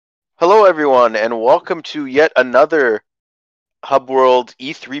everyone, and welcome to yet another Hub World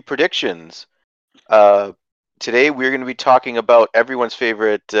E3 predictions. Today, we're going to be talking about everyone's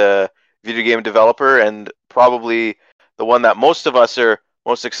favorite video game developer, and probably the one that most of us are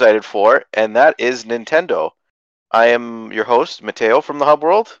most excited for, and that is Nintendo. I am your host, Matteo from the Hub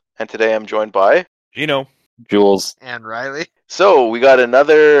World, and today I'm joined by Gino, Gules, and Riley. So we got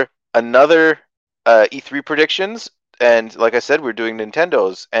another E3 predictions. And like I said, we're doing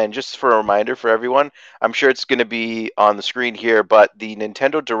Nintendo's. And just for a reminder for everyone, I'm sure it's going to be on the screen here, but the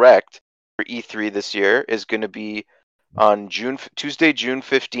Nintendo Direct for E3 this year is going to be on Tuesday, June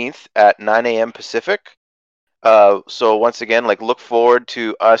 15th at 9 a.m. Pacific. So once again, look forward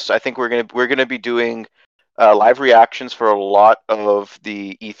to us. I think we're gonna be doing live reactions for a lot of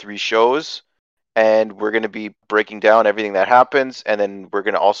the E3 shows, and we're gonna be breaking down everything that happens, and then we're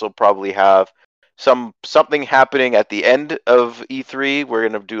gonna also probably have something happening at the end of E3. We're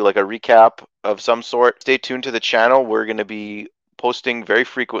going to do like a recap of some sort. Stay tuned to the channel. We're going to be posting very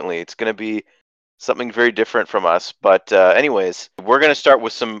frequently. It's going to be something very different from us. But anyways, we're going to start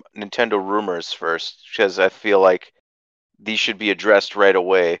with some Nintendo rumors first, because I feel like these should be addressed right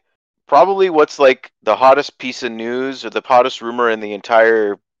away. Probably what's like the hottest piece of news or the hottest rumor in the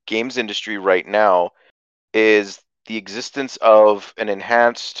entire games industry right now is the existence of an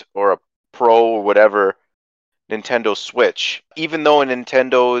enhanced or a Pro or whatever Nintendo Switch. Even though in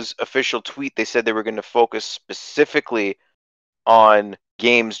Nintendo's official tweet they said they were going to focus specifically on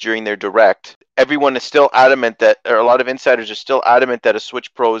games during their Direct, everyone is still adamant that, or a lot of insiders are still adamant that a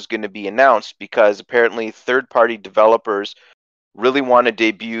Switch Pro is going to be announced, because apparently third-party developers really want to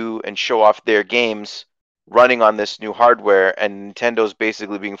debut and show off their games running on this new hardware, and Nintendo's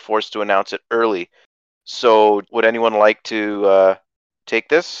basically being forced to announce it early. So would anyone like to take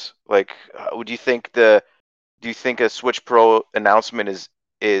this? Do you think a Switch Pro announcement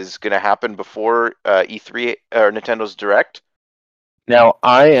is going to happen before E3 or Nintendo's Direct? Now,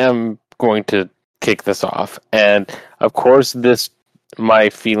 I am going to kick this off, and of course, my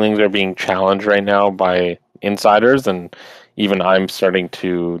feelings are being challenged right now by insiders, and even I'm starting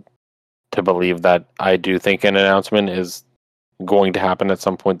to believe that I do think an announcement is going to happen at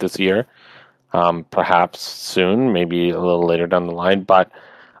some point this year, perhaps soon, maybe a little later down the line, but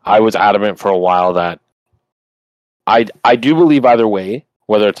I was adamant for a while that I do believe either way,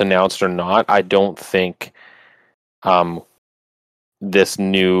 whether it's announced or not. I don't think this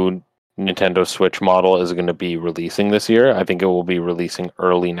new Nintendo Switch model is going to be releasing this year. I think it will be releasing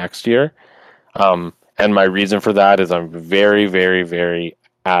early next year. And my reason for that is I'm very, very, very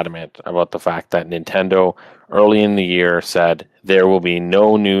adamant about the fact that Nintendo early in the year said there will be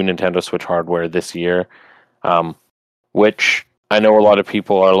no new Nintendo Switch hardware this year, which I know a lot of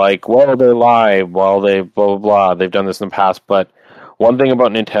people are like, well, they lie, well, they blah, blah, blah. They've done this in the past. But one thing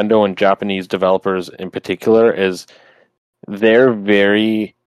about Nintendo and Japanese developers in particular is they're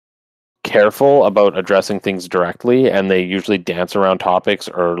very careful about addressing things directly, and they usually dance around topics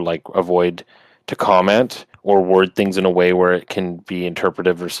or avoid to comment or word things in a way where it can be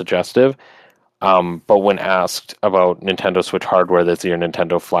interpretive or suggestive. But when asked about Nintendo Switch hardware this year,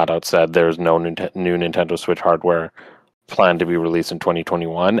 Nintendo flat out said there's no new Nintendo Switch hardware planned to be released in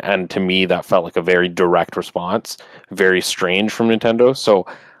 2021, and to me that felt like a very direct response, very strange from Nintendo. So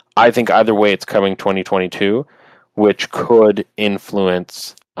I think either way it's coming 2022, which could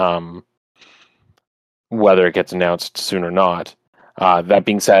influence whether it gets announced soon or not. That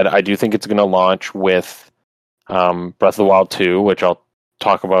being said, I do think it's going to launch with Breath of the Wild 2, which I'll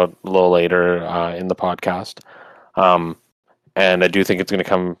talk about a little later in the podcast, and I do think it's going to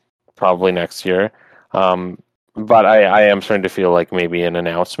come probably next year. But I am starting to feel like maybe an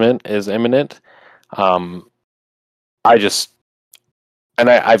announcement is imminent. I've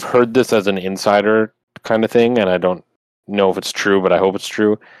heard this as an insider kind of thing, and I don't know if it's true, but I hope it's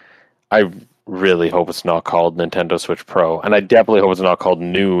true. I really hope it's not called Nintendo Switch Pro, and I definitely hope it's not called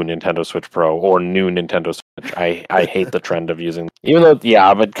New Nintendo Switch Pro or New Nintendo Switch. I hate the trend of using, even though,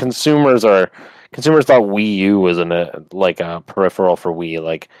 yeah, but consumers thought Wii U was a peripheral for Wii.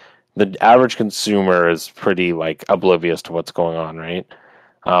 Like, the average consumer is pretty oblivious to what's going on, right?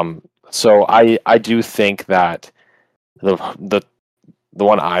 So I do think that the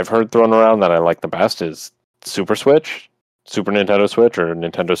one I've heard thrown around that I like the best is Super Nintendo Switch, or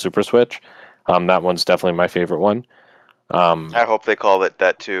Nintendo Super Switch. That one's definitely my favorite one. I hope they call it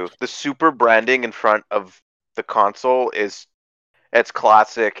that too. The Super branding in front of the console it's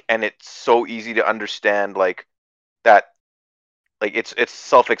classic, and it's so easy to understand. It's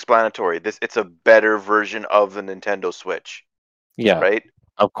self-explanatory. It's a better version of the Nintendo Switch. Yeah, right.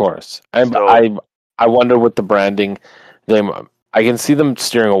 Of course. I wonder with the branding, I can see them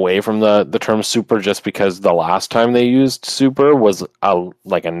steering away from the term super just because the last time they used super was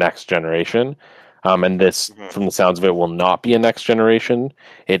like a next generation. And this, Mm-hmm. from the sounds of it, will not be a next generation.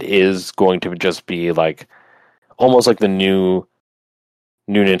 It is going to just be like almost like the new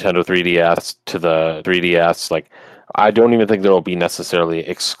Nintendo 3DS to the 3DS. Like, I don't even think there will be necessarily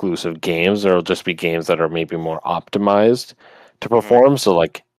exclusive games. There will just be games that are maybe more optimized to Mm-hmm. perform. So,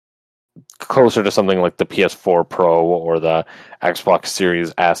 like, closer to something like the PS4 Pro or the Xbox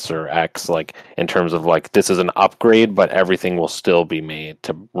Series S or X, like, in terms of, like, this is an upgrade, but everything will still be made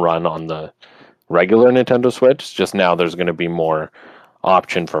to run on the regular Nintendo Switch. Just now there's going to be more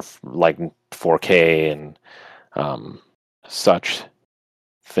option for, like, 4K and such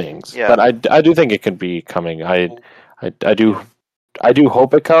things. Yeah. But I do think it could be coming. I do I do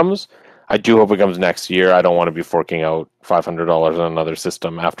hope it comes. I do hope it comes next year. I don't want to be forking out $500 on another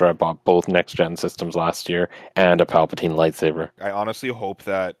system after I bought both next gen systems last year and a Palpatine lightsaber. I honestly hope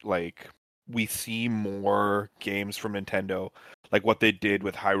that like we see more games from Nintendo, like what they did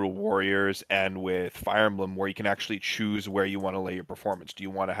with Hyrule Warriors and with Fire Emblem, where you can actually choose where you want to lay your performance. Do you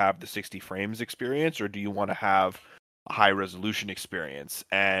want to have the 60 frames experience, or do you want to have a high resolution experience?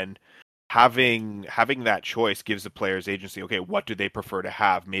 And having that choice gives the players agency. Okay, what do they prefer to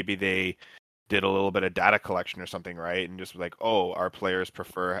have? Maybe they did a little bit of data collection or something, right? And just like, oh, our players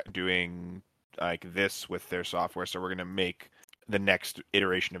prefer doing like this with their software, so we're going to make the next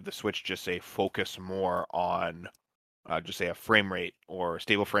iteration of the Switch just say focus more on just say a frame rate or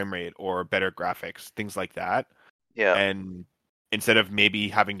stable frame rate or better graphics, things like that. Yeah. And instead of maybe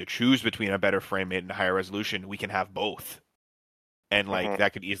having to choose between a better frame rate and a higher resolution, we can have both. And like Mm-hmm.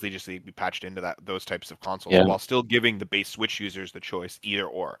 that could easily just be patched into those types of consoles Yeah. while still giving the base Switch users the choice either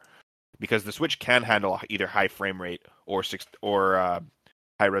or, because the Switch can handle either high frame rate or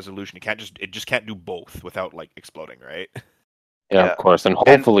high resolution. It just can't do both without like exploding, right? Yeah, of Yeah. course. And And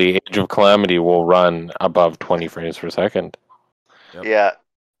hopefully Age of Calamity will run above 20 frames per second. Yep. yeah,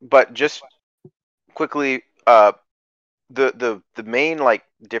 but just quickly, the main like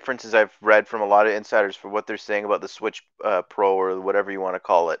differences I've read from a lot of insiders for what they're saying about the Switch Pro or whatever you want to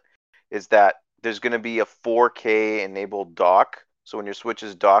call it is that there's going to be a 4K enabled dock. So when your Switch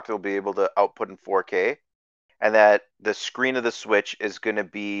is docked, it'll be able to output in 4K, and that the screen of the Switch is going to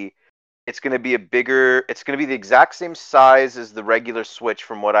be it's going to be a bigger. It's going to be the exact same size as the regular Switch,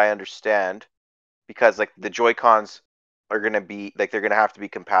 from what I understand, because like the Joy Cons are going to be like they're going to have to be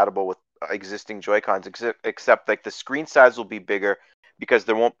compatible with existing Joy Cons, except like the screen size will be bigger because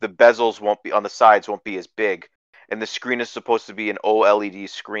the bezels won't be on the sides won't be as big, and the screen is supposed to be an OLED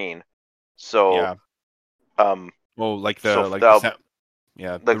screen. So Yeah. um Well, like so the so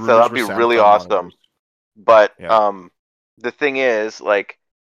rumors that'll were be really Samsung awesome. monitors. But Yeah. the thing is, like,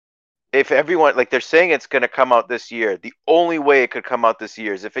 if everyone like they're saying it's going to come out this year, the only way it could come out this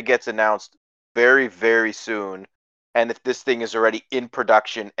year is if it gets announced very very soon, and if this thing is already in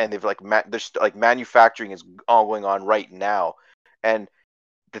production and they've like there's like manufacturing is all going on right now. And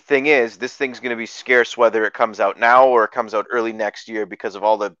the thing is, this thing's going to be scarce whether it comes out now or it comes out early next year because of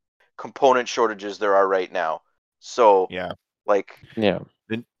all the component shortages there are right now. So Yeah. like Yeah.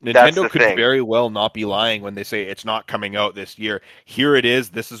 that's Nintendo the could thing. very well not be lying when they say it's not coming out this year. Here it is.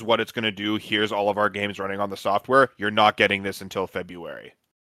 This is what it's going to do. Here's all of our games running on the software. You're not getting this until February.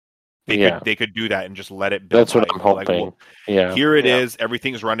 Yeah. They could do that and just let it build That's what hype. I'm Be like, hoping. well, Yeah. here it Yeah. is.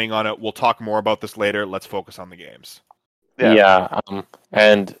 Everything's running on it. We'll talk more about this later. Let's focus on the games. Yeah. Yeah.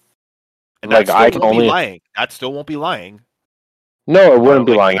 And And like that still I can won't be only lying. That still won't be lying. no, it wouldn't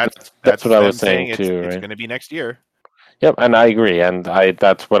But be like lying. That's what that's I was them saying saying too, it's right? going to be next year. Yep, and I agree, and I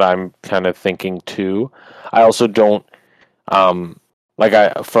that's what I'm kind of thinking too. I also don't like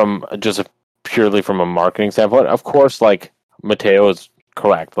I from just purely from a marketing standpoint. Of course, like Matteo is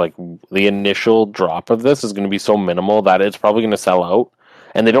correct. Like the initial drop of this is going to be so minimal that it's probably going to sell out,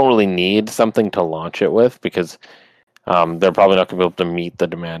 and they don't really need something to launch it with because they're probably not going to be able to meet the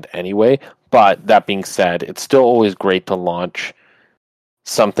demand anyway. But that being said, it's still always great to launch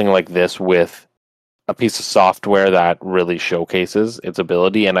something like this with a piece of software that really showcases its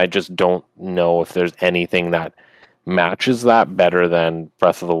ability, and I just don't know if there's anything that matches that better than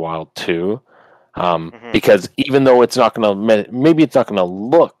Breath of the Wild 2. Hmm. Because even though it's not going to, maybe it's not going to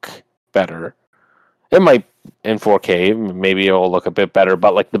look better, it might in 4K, maybe it'll look a bit better,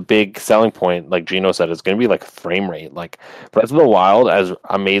 but like the big selling point, like Gino said, is going to be like frame rate. Like Breath of the Wild, as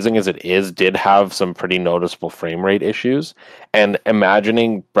amazing as it is, did have some pretty noticeable frame rate issues. And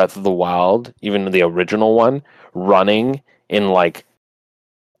imagining Breath of the Wild, even the original one, running in like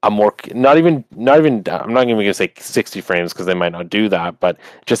a more not even I'm not even going to say 60 frames because they might not do that, but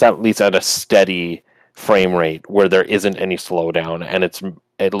just at least at a steady frame rate where there isn't any slowdown and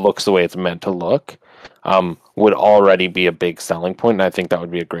it looks the way it's meant to look, would already be a big selling point, and I think that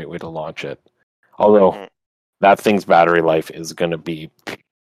would be a great way to launch it. Although that thing's battery life is going to be...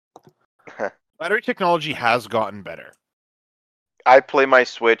 Battery technology has gotten better. I play my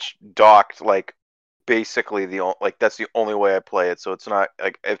Switch docked, like basically that's the only way I play it. So it's not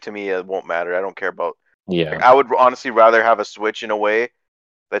like, to me it won't matter. I don't care about. Yeah. Like, I would honestly rather have a Switch in a way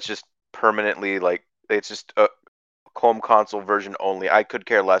that's just permanently like it's just a home console version only. I could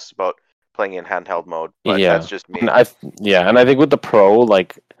care less about playing in handheld mode, but that's just me. And I think with the Pro,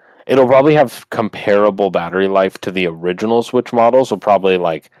 like, it'll probably have comparable battery life to the original Switch model, so probably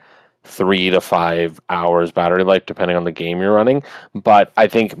like 3 to 5 hours battery life depending on the game you're running. But I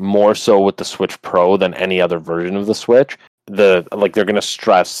think more so with the Switch Pro than any other version of the Switch, they're going to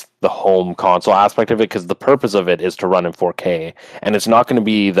stress the home console aspect of it, because the purpose of it is to run in 4K, and it's not going to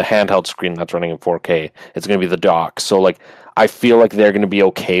be the handheld screen that's running in 4K. It's going to be the dock. So like, I feel like they're going to be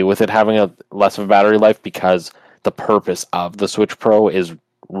okay with it having a less of a battery life, because the purpose of the Switch Pro is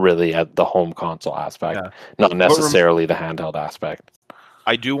really at the home console aspect, not necessarily the handheld aspect.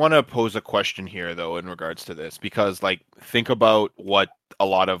 I do want to pose a question here, though, in regards to this, because, like, think about what a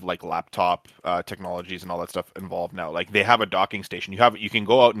lot of like laptop technologies and all that stuff involve now. Like, they have a docking station. You can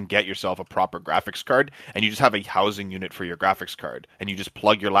go out and get yourself a proper graphics card, and you just have a housing unit for your graphics card, and you just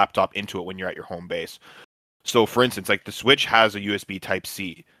plug your laptop into it when you're at your home base. So, for instance, like the Switch has a USB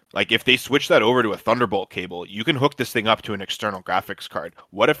Type-C. Like, if they switch that over to a Thunderbolt cable, you can hook this thing up to an external graphics card.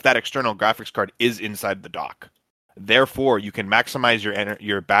 What if that external graphics card is inside the dock? Therefore, you can maximize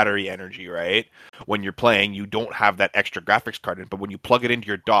your battery energy, right? When you're playing, you don't have that extra graphics card in, but when you plug it into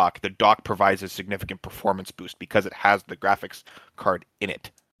your dock, the dock provides a significant performance boost because it has the graphics card in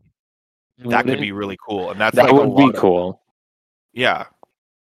it. That could be really cool, and that would be cool. Yeah.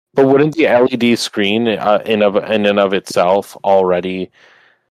 But wouldn't the LED screen in and of itself already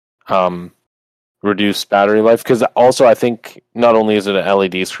reduce battery life? Because also, I think not only is it an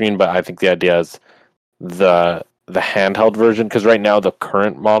LED screen, but I think the idea is the handheld version, because right now the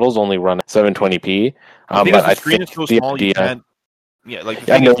current models only run at 720p. But the screen is so small, you can't. Yeah, like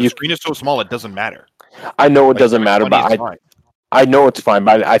the screen is so small, it doesn't matter. I know it doesn't matter, but I know it's fine.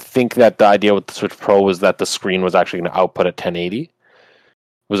 But I think that the idea with the Switch Pro was that the screen was actually going to output at 1080.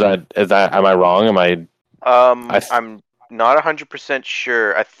 Am I wrong? I'm not 100%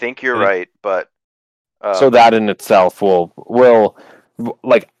 sure. I think you're right, but so that in itself will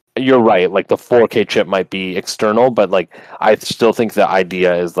like, you're right, like the 4K chip might be external, but like, I still think the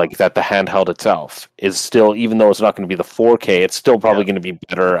idea is like that the handheld itself is still, even though it's not going to be the 4K, it's still probably going to be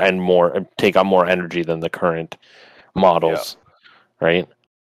better and take up more energy than the current models, right?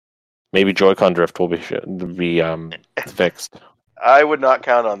 Maybe Joy-Con drift will be fixed. I would not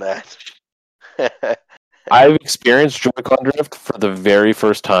count on that. I've experienced Joy-Con drift for the very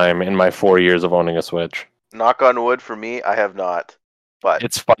first time in my 4 years of owning a Switch. Knock on wood for me, I have not. But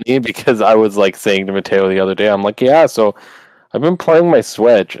it's funny because I was like saying to Matteo the other day, I'm like, yeah, so I've been playing my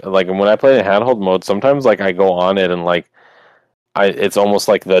Switch. Like, when I play in handheld mode, sometimes like I go on it and like it's almost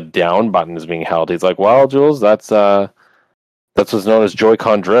like the down button is being held. He's like, well, Jules, that's what's known as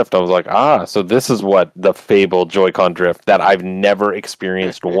Joy-Con drift. I was like, so this is what the fabled Joy-Con drift that I've never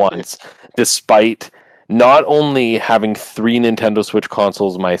experienced once, despite not only having 3 Nintendo Switch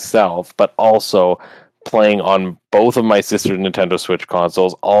consoles myself, but also playing on both of my sister's Nintendo Switch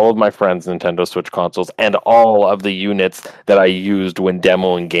consoles, all of my friends' Nintendo Switch consoles, and all of the units that I used when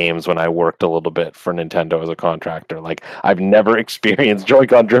demoing games when I worked a little bit for Nintendo as a contractor. Like, I've never experienced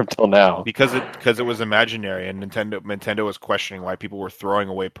Joy-Con drift till now. Because it was imaginary, and Nintendo was questioning why people were throwing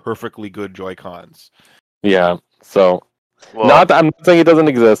away perfectly good Joy-Cons. Yeah, so... I'm not saying it doesn't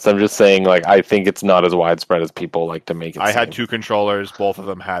exist. I'm just saying, like, I think it's not as widespread as people like to make it seem. Had 2 controllers. Both of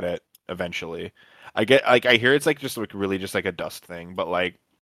them had it eventually. I hear it's like just like really just like a dust thing, but like,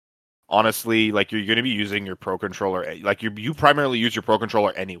 honestly, like, you're going to be using your Pro controller. Like, you primarily use your Pro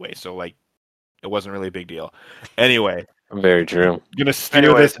controller anyway, so like, it wasn't really a big deal. Anyway. Very true. I'm going to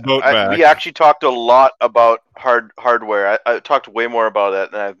steer this boat back. We actually talked a lot about hardware. I talked way more about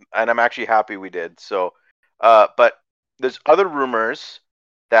it, and I'm actually happy we did. So, but there's other rumors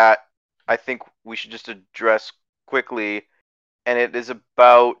that I think we should just address quickly, and it is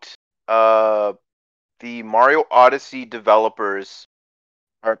about the Mario Odyssey developers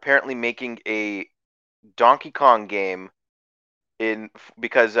are apparently making a Donkey Kong game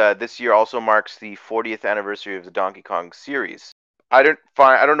because this year also marks the 40th anniversary of the Donkey Kong series. I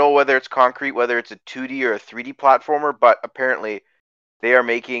don't know whether it's concrete, whether it's a 2D or a 3D platformer, but apparently they are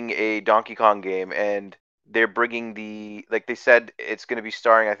making a Donkey Kong game, and they're bringing they said it's going to be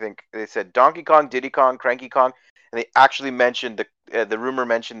starring. I think they said Donkey Kong, Diddy Kong, Cranky Kong, and they actually mentioned the rumor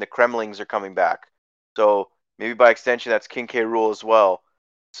mentioned the Kremlings are coming back. So maybe by extension that's King K. Rool as well.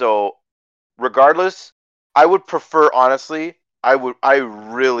 So regardless, I would prefer honestly. I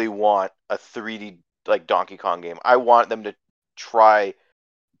really want a 3D like Donkey Kong game. I want them to try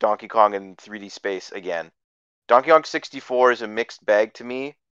Donkey Kong in 3D space again. Donkey Kong 64 is a mixed bag to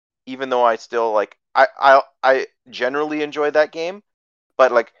me, even though I still like I generally enjoy that game,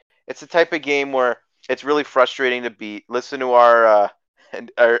 but like it's the type of game where it's really frustrating to beat. Listen to our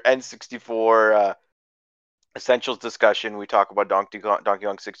N64 essentials discussion. We talk about Donkey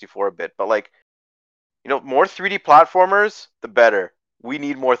Kong 64 a bit, but like more 3D platformers, the better. We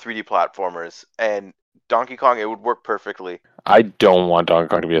need more 3D platformers, and Donkey Kong it would work perfectly. I don't want Donkey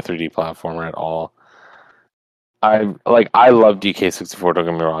Kong to be a 3D platformer at all. I love DK64. Don't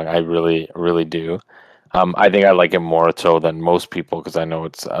get me wrong, I really really do. I think I like it more so than most people because I know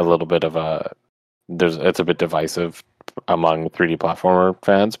it's a little bit of it's a bit divisive among 3D platformer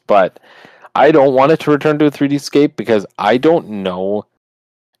fans, but I don't want it to return to a 3D scape because I don't know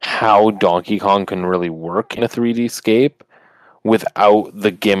how Donkey Kong can really work in a 3D scape without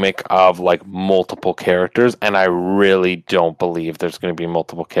the gimmick of like multiple characters, and I really don't believe there's going to be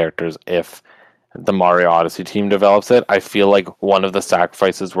multiple characters if the Mario Odyssey team develops it. I feel like one of the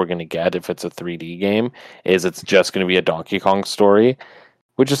sacrifices we're going to get if it's a 3D game is it's just going to be a Donkey Kong story,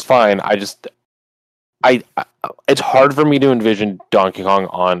 which is fine. I it's hard for me to envision Donkey Kong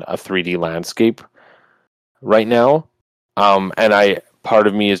on a 3D landscape right now. And part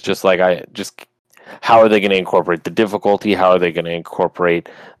of me is just like how are they going to incorporate the difficulty? How are they going to incorporate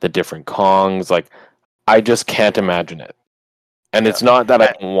the different Kongs? Like I just can't imagine it. And it's not that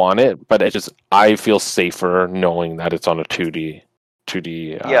I don't want it, but it just I feel safer knowing that it's on a 2D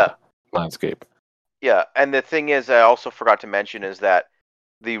landscape. Yeah, and the thing is, I also forgot to mention is that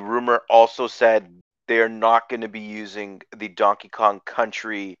the rumor also said they're not going to be using the Donkey Kong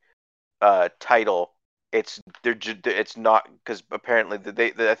Country title. It's not because apparently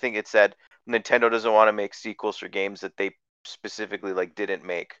I think it said Nintendo doesn't want to make sequels for games that they specifically like didn't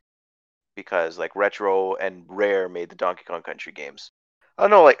make. Because like Retro and Rare made the Donkey Kong Country games. I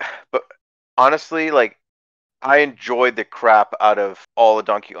don't know, but honestly, like I enjoyed the crap out of all the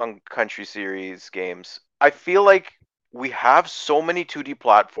Donkey Kong Country series games. I feel like we have so many 2D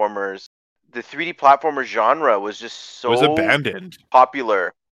platformers. The 3D platformer genre was just so It was abandoned,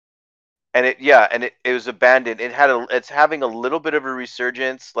 popular, and it was abandoned. It's having a little bit of a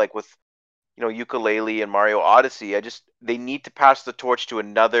resurgence, like with Yooka-Laylee and Mario Odyssey. They need to pass the torch to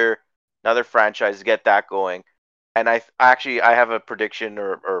another franchise to get that going. And I have a prediction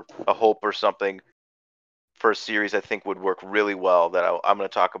or a hope or something for a series I think would work really well that I'm going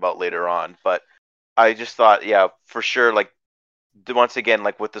to talk about later on. But I just thought, yeah, for sure, like once again,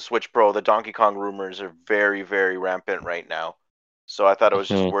 like with the Switch Pro, the Donkey Kong rumors are very, very rampant right now. So I thought it was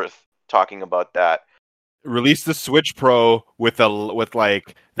just worth talking about that. Release the Switch Pro with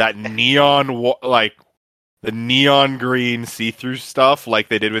like that neon like the neon green see-through stuff like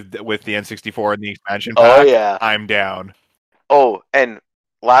they did with the N64 and the expansion pack. Oh yeah, I'm down. Oh, and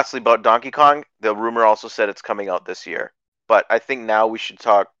lastly about Donkey Kong, the rumor also said it's coming out this year. But I think now we should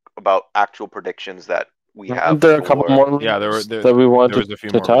talk about actual predictions that we have. There are a couple more. Yeah, that we want there was a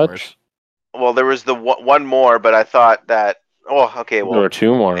few to more touch. rumors. Well, there was the one more, but I thought that. Oh, okay. Well, there were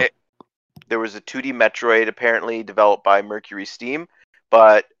two more. There was a 2D Metroid apparently developed by Mercury Steam,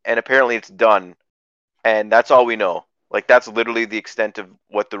 and apparently it's done, and that's all we know. Like that's literally the extent of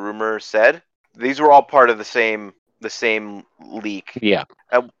what the rumor said. These were all part of the same leak. Yeah.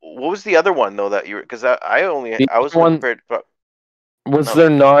 What was the other one though that you were? Because I was prepared. Was there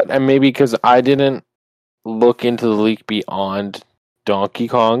not? And maybe because I didn't look into the leak beyond Donkey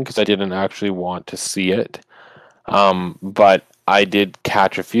Kong because I didn't actually want to see it. But I did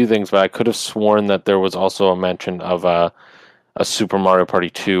catch a few things, but I could have sworn that there was also a mention of a Super Mario Party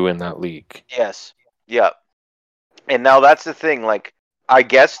 2 in that leak. Yes. Yeah. And now that's the thing. Like, I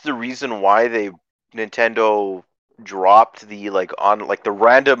guess the reason why Nintendo dropped the the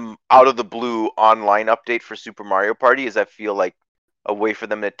random out of the blue online update for Super Mario Party is I feel like a way for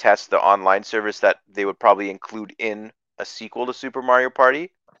them to test the online service that they would probably include in a sequel to Super Mario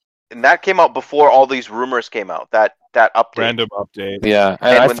Party. And that came out before all these rumors came out. That update. Random update. Yeah.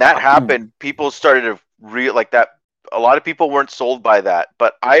 And when that happened, people started to like that. A lot of people weren't sold by that,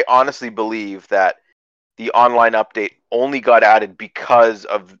 but I honestly believe that the online update only got added because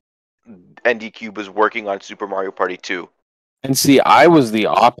of ND Cube was working on Super Mario Party 2. And see, I was the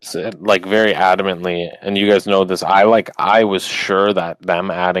opposite, like very adamantly, and you guys know this. I was sure that them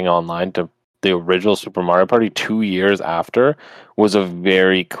adding online to the original Super Mario Party 2 years after was a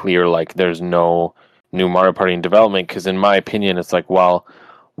very clear, like, there's no new Mario Party in development. Because in my opinion, it's like, well,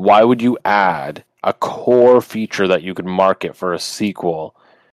 why would you add a core feature that you could market for a sequel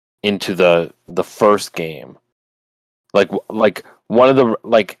into the first game? Like one of the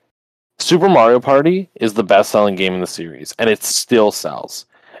like Super Mario Party is the best selling game in the series, and it still sells.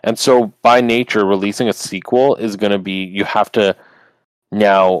 And so by nature, releasing a sequel is going to be, you have to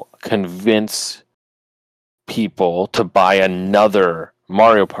now convince people to buy another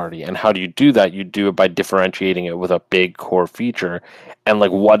Mario Party. And how do you do that? You do it by differentiating it with a big core feature. And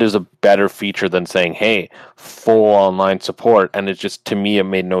like, what is a better feature than saying, hey, full online support? And it's just, to me, it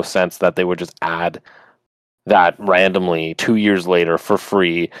made no sense that they would just add that randomly 2 years later for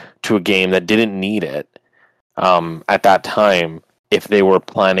free to a game that didn't need it at that time if they were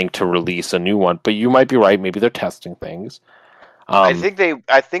planning to release a new one. But you might be right. Maybe they're testing things. I think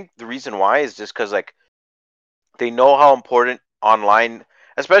the reason why is just because like they know how important online,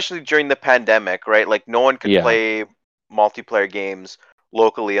 especially during the pandemic, right? Like no one could Yeah. play multiplayer games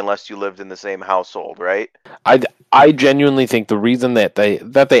locally unless you lived in the same household, right? I genuinely think the reason that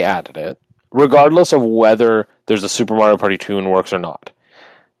they added it, regardless of whether there's a Super Mario Party 2 and works or not,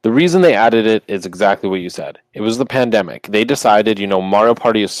 the reason they added it is exactly what you said. It was the pandemic. They decided, Mario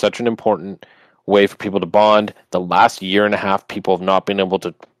Party is such an important way for people to bond. The last year and a half, people have not been able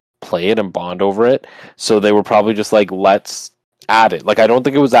to play it and bond over it. So they were probably just like, let's add it. Like, I don't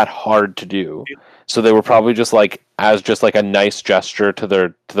think it was that hard to do. So they were probably just like, as just like a nice gesture to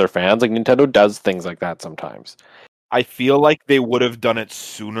their fans. Like, Nintendo does things like that sometimes. I feel like they would have done it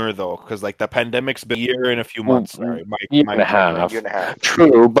sooner though, because like the pandemic's been a year and a few months. Sorry, year and a half. Year and a half.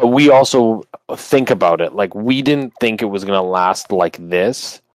 True, but we also think about it. Like, we didn't think it was going to last like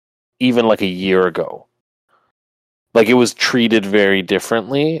this, even like a year ago. Like, it was treated very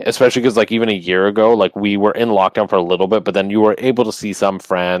differently, especially because like even a year ago, like we were in lockdown for a little bit, but then you were able to see some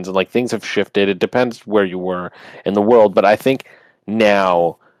friends, and like things have shifted. It depends where you were in the world, but I think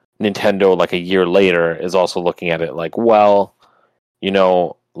now Nintendo, like a year later, is also looking at it like, well,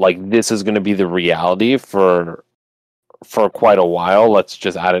 like this is going to be the reality for quite a while. Let's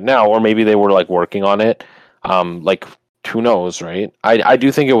just add it now. Or maybe they were like working on it. Like, who knows, right? I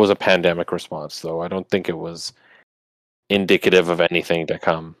do think it was a pandemic response, though. I don't think it was indicative of anything to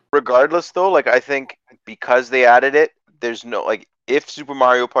come. Regardless, though, like I think because they added it, there's no like if Super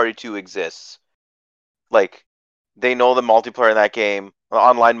Mario Party 2 exists, like they know the multiplayer in that game, the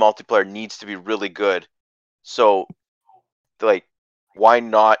online multiplayer needs to be really good. So, like, why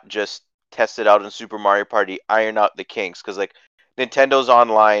not just test it out in Super Mario Party, iron out the kinks? Because like Nintendo's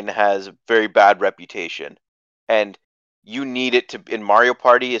online has a very bad reputation, and you need it to in Mario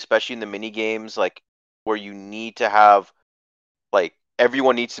Party, especially in the mini games, like where you need to have like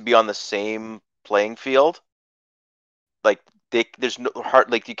everyone needs to be on the same playing field. Like there's no hard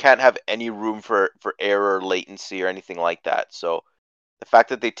like you can't have any room for error, or latency, or anything like that. So the fact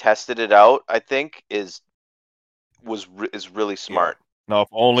that they tested it out, I think, is really smart. Yeah. No, if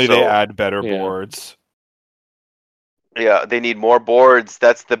only they add better boards. Yeah, they need more boards.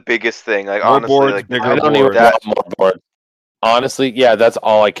 That's the biggest thing. Like more honestly, boards, like bigger I don't boards. even want more boards. Honestly, yeah, that's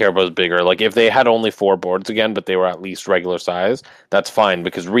all I care about is bigger. Like, if they had only 4 boards again, but they were at least regular size, that's fine,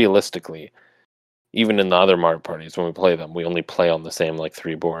 because realistically, even in the other Mario parties, when we play them, we only play on the same, like,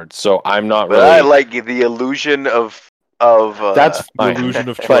 3 boards. So I'm not but really... I like the illusion of that's fine. The illusion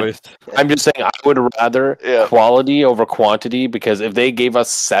of choice. I'm just saying, I would rather quality over quantity, because if they gave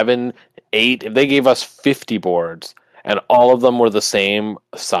us 7, 8, if they gave us 50 boards, and all of them were the same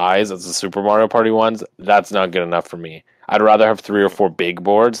size as the Super Mario Party ones, that's not good enough for me. I'd rather have 3 or 4 big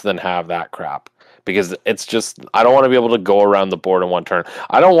boards than have that crap. Because it's just, I don't want to be able to go around the board in one turn.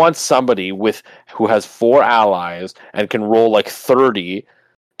 I don't want somebody who has 4 allies and can roll like 30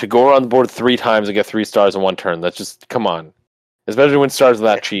 to go around the board 3 times and get 3 stars in one turn. That's just, come on. Especially when stars are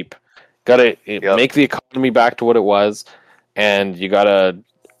that cheap. Gotta make the economy back to what it was, and you gotta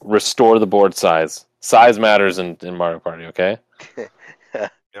restore the board size. Size matters in Mario Party, okay?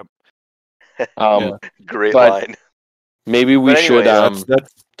 Yep. Great line. Maybe we should that's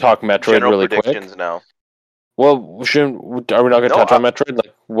talk Metroid really quick. Now. Well, are we not going to touch on Metroid?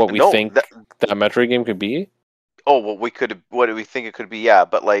 Like what we think that Metroid game could be? Oh, well, what do we think it could be? Yeah,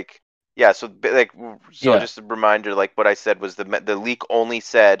 but like, yeah. So just a reminder, like what I said was the leak only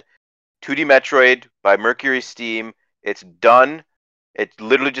said 2D Metroid by Mercury Steam. It's done. It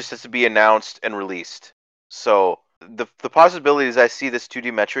literally just has to be announced and released. So the possibilities I see this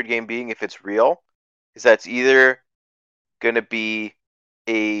 2D Metroid game being, if it's real, is that it's either gonna be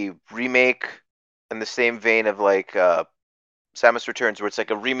a remake in the same vein of like Samus Returns, where it's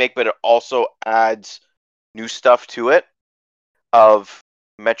like a remake, but it also adds new stuff to it of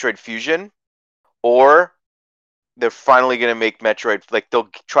Metroid Fusion, or they're finally going to make Metroid, like they'll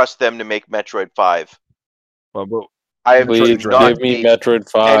trust them to make Metroid 5. Well, I Please do not give me see Metroid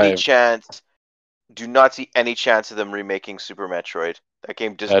any 5. chance. Do not see any chance of them remaking Super Metroid. That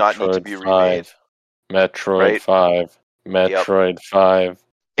game does not need to Metroid be remade. 5. Metroid Right? 5. Yep. Metroid 5.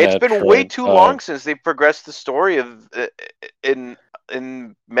 It's been way Metroid too 5. long since they progressed the story of in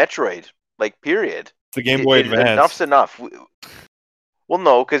Metroid. Like, period. the Game Boy Advance. Enough's enough. Well,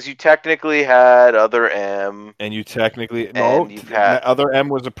 no, because you technically had Other M, And you technically and you've had Other M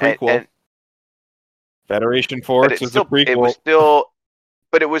was a prequel. and Federation but Force it is still a prequel. it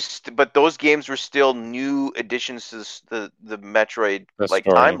was still, but those games were still new additions to the Metroid The like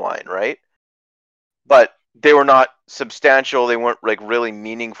story. timeline, right? But they were not substantial. They weren't like really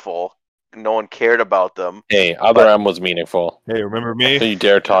meaningful. No one cared about them. Hey, Other M was meaningful. Hey, remember So me? you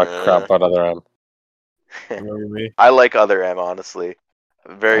dare talk crap about Other M. Remember me? I like Other M, honestly.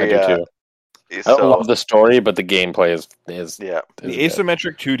 Very. I do too. I don't love the story, but the gameplay is yeah. The good.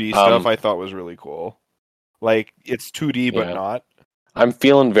 asymmetric 2D stuff I thought was really cool. Like, it's 2D, but Yeah. not. I'm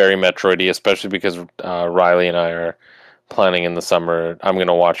feeling very Metroid-y, especially because Riley and I are planning in the summer. I'm going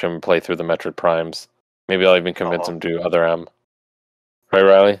to watch him play through the Metroid Primes. Maybe I'll even convince him to Other M. Right,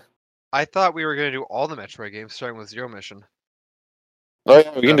 Riley? I thought we were going to do all the Metroid games, starting with Zero Mission. Oh,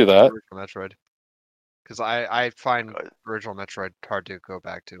 yeah, we can do that. Original Metroid. Because I find original Metroid hard to go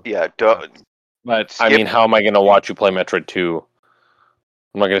back to. Yeah. But, I mean, how am I going to watch you play Metroid 2?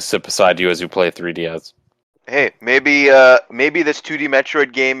 I'm not going to sit beside you as you play 3DS. Hey, maybe this 2D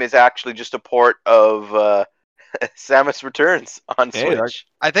Metroid game is actually just a port of Samus Returns on Switch.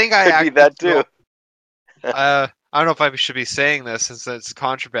 I think Could be that too. I don't know if I should be saying this since it's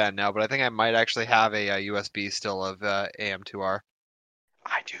contraband now, but I think I might actually have a USB still of AM2R.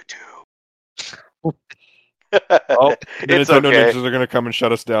 I do too. Oh, the It's Nintendo okay. Ninjas are going to come and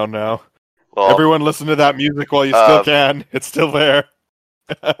shut us down now. Well, Everyone listen to that music while you still can. It's still there.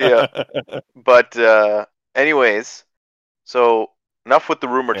 Yeah. But anyways, so enough with the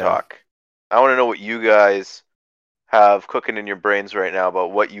rumor talk. I want to know what you guys have cooking in your brains right now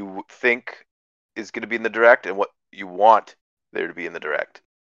about what you think is going to be in the Direct and what you want there to be in the Direct.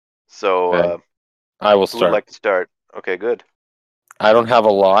 So I will who start. would like to start? Okay, good. I don't have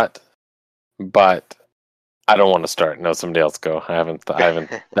a lot, but I don't want to start. No, somebody else go. I haven't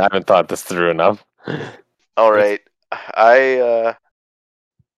thought this through enough. All right.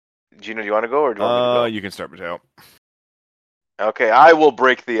 Gino, do you want to go or do you want me to go? You can start, Matteo. Okay, I will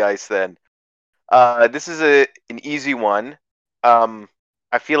break the ice then. This is an easy one.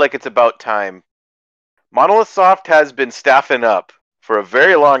 I feel like it's about time. Monolith Soft has been staffing up for a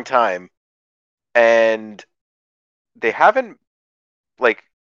very long time, and they haven't, like,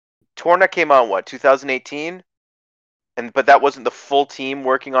 Torna came out, what, 2018? But that wasn't the full team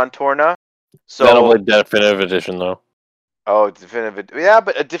working on Torna. So Xenoblade Definitive Edition, though. Oh, yeah,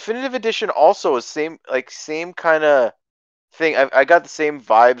 but a definitive edition also is same kind of thing. I got the same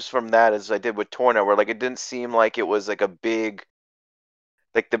vibes from that as I did with Torna, where like it didn't seem like it was like a big,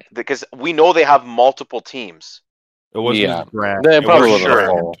 like because we know they have multiple teams. It wasn't Yeah. as grand. It probably wasn't wasn't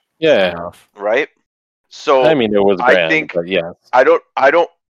full. Yeah. enough. Right? So I mean, it was grand, I think but yeah. I don't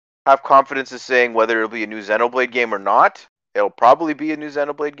have confidence in saying whether it'll be a new Xenoblade game or not. It'll probably be a new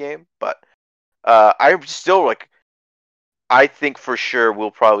Xenoblade game, but I'm still like, I think for sure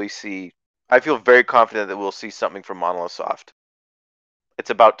we'll probably see. I feel very confident that we'll see something from Monolith Soft. It's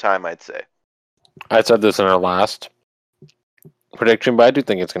about time, I'd say. I said this in our last prediction, but I do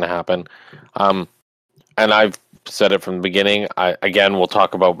think it's going to happen. And I've said it from the beginning. We'll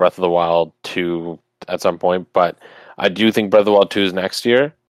talk about Breath of the Wild 2 at some point, but I do think Breath of the Wild 2 is next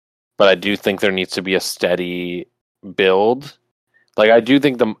year. But I do think there needs to be a steady build. Like, I do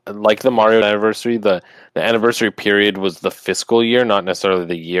think the Mario anniversary, the anniversary period was the fiscal year, not necessarily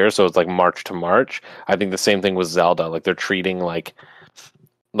the year. So it's like March to March. I think the same thing with Zelda. Like, they're treating like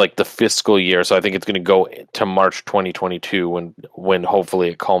the fiscal year. So I think it's going to go to March 2022 when hopefully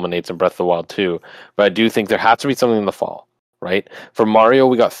it culminates in Breath of the Wild 2. But I do think there has to be something in the fall, right? For Mario,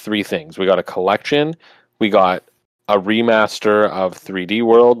 we got three things. We got a collection. We got a remaster of 3D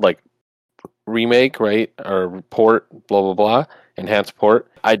World, like remake, right? Or port, blah, blah, blah. Enhanced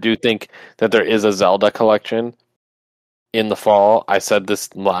port. I do think that there is a Zelda collection in the fall. I said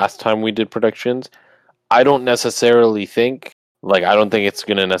this last time we did predictions. I don't necessarily think, I don't think it's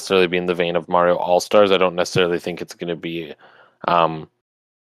going to necessarily be in the vein of Mario All-Stars. I don't necessarily think it's going to be all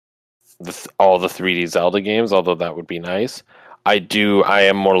the 3D Zelda games, although that would be nice. I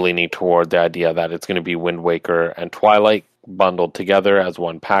am more leaning toward the idea that it's going to be Wind Waker and Twilight bundled together as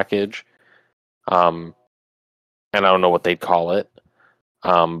one package. And I don't know what they'd call it.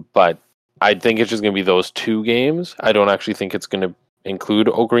 But I think it's just going to be those two games. I don't actually think it's going to include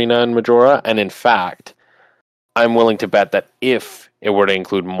Ocarina and Majora. And in fact, I'm willing to bet that if it were to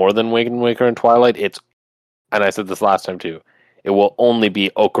include more than Wind Waker and Twilight, and I said this last time too, it will only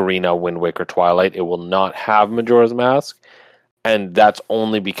be Ocarina, Wind Waker, Twilight. It will not have Majora's Mask. And that's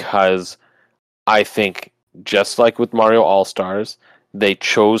only because I think, just like with Mario All-Stars, they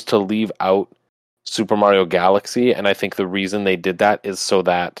chose to leave out Super Mario Galaxy, and I think the reason they did that is so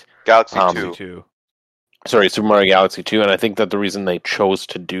that Galaxy Galaxy 2. 2. Sorry, Super Mario Galaxy 2, and I think that the reason they chose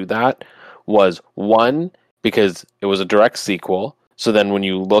to do that was, one, because it was a direct sequel. So then when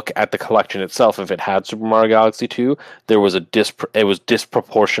you look at the collection itself, if it had Super Mario Galaxy 2, there was it was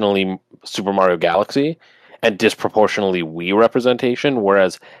disproportionately Super Mario Galaxy and disproportionately Wii representation,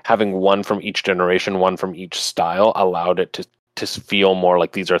 whereas having one from each generation, one from each style allowed it to feel more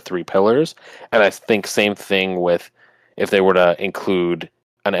like these are three pillars. And I think same thing with if they were to include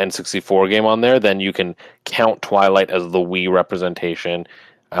an N64 game on there, then you can count Twilight as the Wii representation.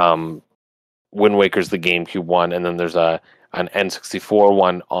 Wind Waker's the GameCube one, and then there's an N64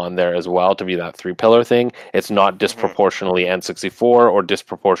 one on there as well to be that three pillar thing. It's not disproportionately N64 or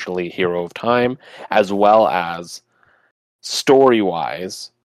disproportionately Hero of Time, as well as story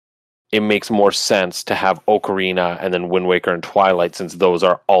wise, it makes more sense to have Ocarina and then Wind Waker and Twilight, since those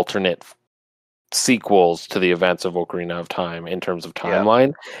are alternate sequels to the events of Ocarina of Time in terms of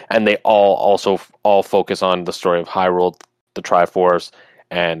timeline, and they all focus on the story of Hyrule, the Triforce,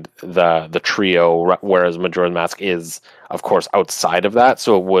 and the trio, whereas Majora's Mask is, of course, outside of that,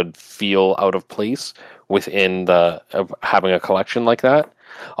 so it would feel out of place within having a collection like that.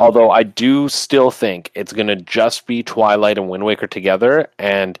 Although I do still think it's going to just be Twilight and Wind Waker together,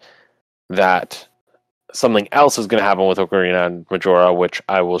 and that something else is going to happen with Ocarina and Majora, which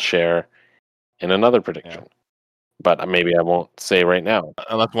I will share in another prediction. Yeah. But maybe I won't say right now.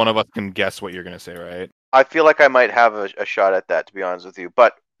 Unless one of us can guess what you're going to say, right? I feel like I might have a shot at that, to be honest with you.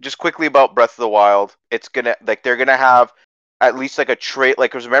 But just quickly about Breath of the Wild, it's gonna they're gonna have at least like a trait.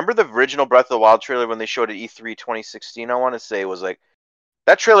 Like, remember the original Breath of the Wild trailer when they showed at E3 2016? I want to say was like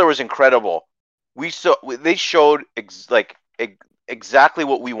that trailer was incredible. They showed exactly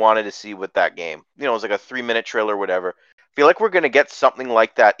what we wanted to see with that game. You know, it was like a 3-minute trailer, or whatever. I feel like we're gonna get something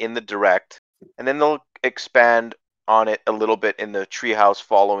like that in the direct, and then they'll expand on it a little bit in the treehouse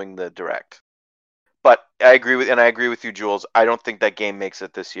following the direct. But I agree with you, Jules. I don't think that game makes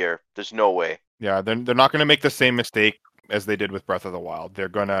it this year. There's no way. Yeah, they're not going to make the same mistake as they did with Breath of the Wild. They're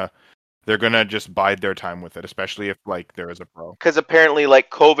gonna just bide their time with it, especially if like there is a pro. Because apparently,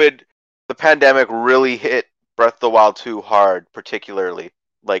 like COVID, the pandemic really hit Breath of the Wild 2 hard, particularly.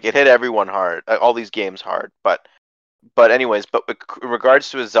 Like it hit everyone hard, all these games hard. But anyways, but in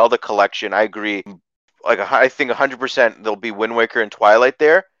regards to a Zelda collection, I agree. Like I think 100% there'll be Wind Waker and Twilight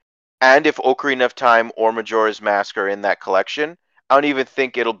there. And if Ocarina of Time or Majora's Mask are in that collection, I don't even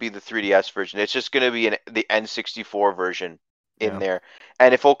think it'll be the 3DS version. It's just going to be the N64 version in there.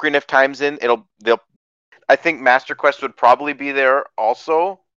 And if Ocarina of Time's in, I think Master Quest would probably be there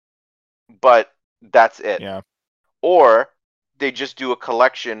also, but that's it. Yeah. Or they just do a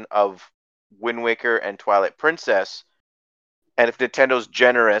collection of Wind Waker and Twilight Princess, and if Nintendo's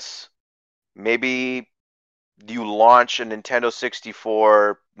generous, maybe you launch a Nintendo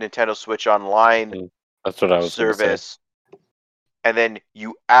 64, Nintendo Switch Online That's what I was service, and then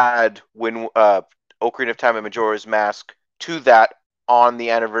you add Ocarina of Time and Majora's Mask to that on the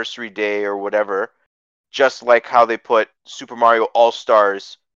anniversary day or whatever, just like how they put Super Mario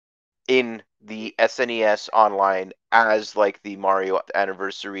All-Stars in the SNES Online as like the Mario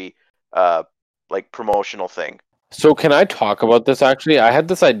anniversary like promotional thing. So can I talk about this actually? I had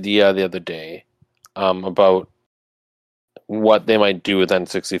this idea the other day about what they might do with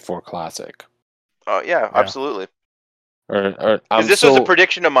N64 Classic. Yeah, absolutely. Or this was a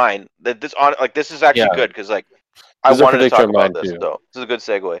prediction of mine that this is actually good because like I wanted to talk about this. So this is a good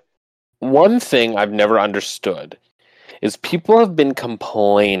segue. One thing I've never understood is people have been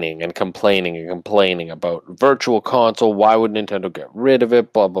complaining about Virtual Console. Why would Nintendo get rid of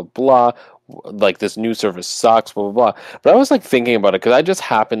it? Blah blah blah. Like this new service sucks. Blah blah blah. But I was like thinking about it because I just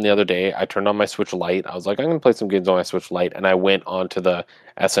happened the other day. I turned on my Switch Lite. I was like, I'm gonna play some games on my Switch Lite, and I went onto the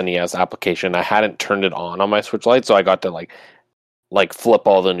SNES application. I hadn't turned it on my Switch Lite, so I got to like flip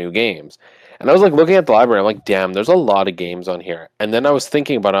all the new games. And I was like looking at the library. I'm like, damn, there's a lot of games on here. And then I was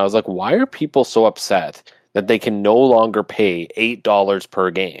thinking about it. I was like, why are people so upset that they can no longer pay $8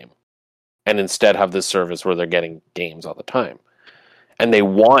 per game and instead have this service where they're getting games all the time? And they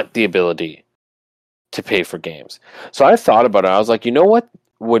want the ability to pay for games. So I thought about it. I was like, you know what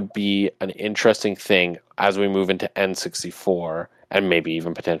would be an interesting thing as we move into N64 and maybe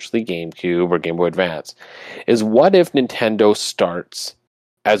even potentially GameCube or Game Boy Advance is what if Nintendo starts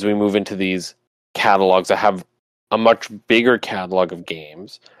as we move into these catalogs that have a much bigger catalog of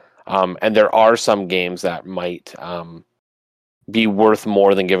games, and there are some games that might be worth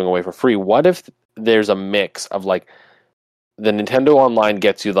more than giving away for free. What if there's a mix of like the Nintendo Online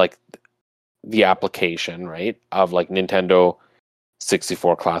gets you like the application, right, of like Nintendo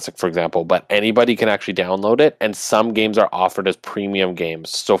 64 Classic, for example, but anybody can actually download it, and some games are offered as premium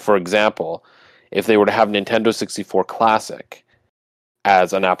games. So, for example, if they were to have Nintendo 64 Classic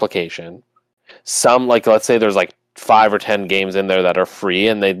as an application, some, like, let's say there's like 5 or 10 games in there that are free,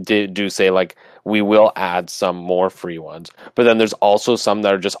 and they do say, like, we will add some more free ones. But then there's also some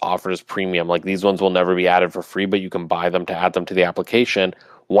that are just offered as premium. Like, these ones will never be added for free, but you can buy them to add them to the application.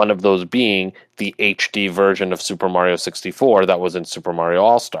 One of those being the HD version of Super Mario 64 that was in Super Mario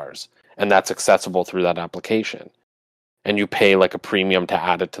All-Stars. And that's accessible through that application. And you pay like a premium to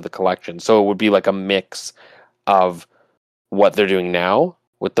add it to the collection. So it would be like a mix of what they're doing now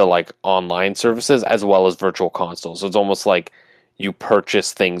with the like online services as well as virtual consoles. So it's almost like you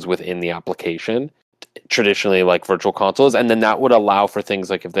purchase things within the application, traditionally like virtual consoles. And then that would allow for things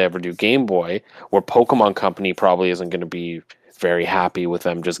like if they ever do Game Boy, where Pokemon Company probably isn't going to be very happy with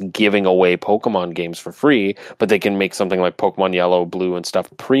them just giving away Pokemon games for free, but they can make something like Pokemon Yellow, Blue, and stuff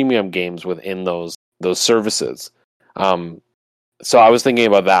premium games within those services. So I was thinking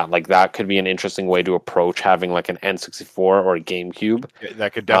about that. Like that could be an interesting way to approach having like an N64 or a GameCube. Yeah,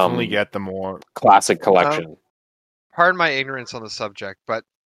 that could definitely get the more classic collection. Pardon my ignorance on the subject, but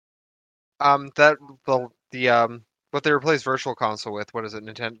that the what they replaced Virtual Console with, what is it?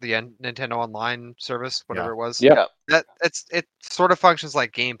 Nintendo Online service, whatever it was. Yeah. That it sort of functions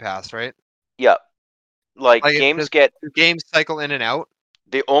like Game Pass, right? Yeah. Like games cycle in and out.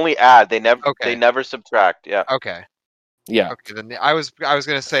 They only add. They never subtract. Yeah. Okay. Yeah. Okay. Then I was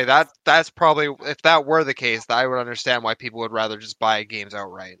gonna say that's probably, if that were the case, I would understand why people would rather just buy games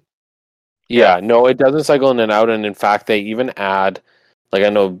outright. Yeah. No, it doesn't cycle in and out, and in fact, they even add. Like, I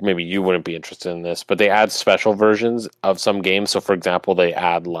know maybe you wouldn't be interested in this, but they add special versions of some games. So, for example, they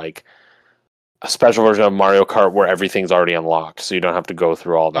add, like, a special version of Mario Kart where everything's already unlocked, so you don't have to go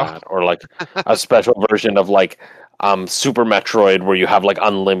through all that. Or, like, a special version of, like, Super Metroid where you have, like,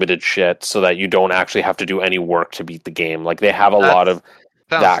 unlimited shit so that you don't actually have to do any work to beat the game. Like, they have a lot of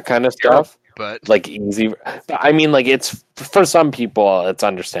that kind of stuff. But like, easy. I mean, like, it's, for some people, it's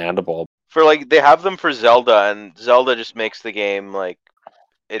understandable. For, like, they have them for Zelda, and Zelda just makes the game, like,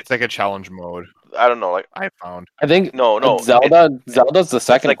 it's like a challenge mode. I don't know, like I found. I think no. Zelda's the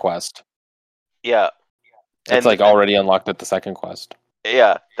second like, quest. Yeah, it's like already unlocked at the second quest.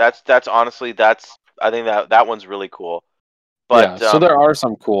 Yeah, that's honestly I think that one's really cool. But yeah, so there are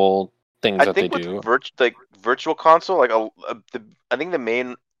some cool things that they do. Like Virtual Console, like I think the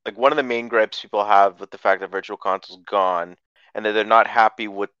main, like one of the main gripes people have with the fact that Virtual Console's gone and that they're not happy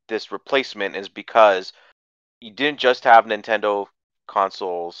with this replacement is because you didn't just have Nintendo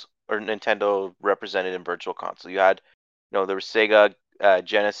consoles or Nintendo represented in Virtual Console. You had, there was Sega,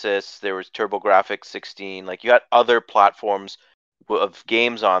 Genesis, there was TurboGrafx 16. Like, you had other platforms of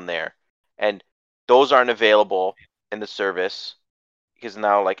games on there, and those aren't available in the service because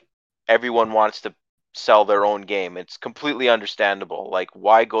now, like, everyone wants to sell their own game. It's completely understandable. Like,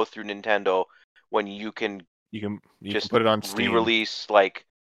 why go through Nintendo when you can just put it on Steam. Re-release like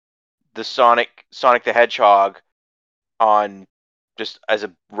the Sonic the Hedgehog on just as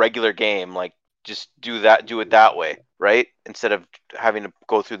a regular game, like just do it that way, right? Instead of having to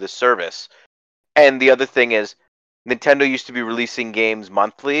go through the service. And the other thing is, Nintendo used to be releasing games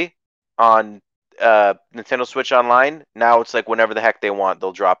monthly on Nintendo Switch Online. Now it's like whenever the heck they want,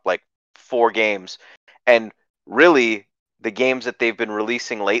 they'll drop like 4 games. And really, the games that they've been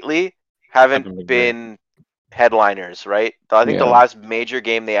releasing lately haven't been headliners, right? I think the last major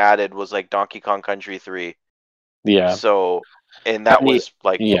game they added was like Donkey Kong Country 3. Yeah. So, and that was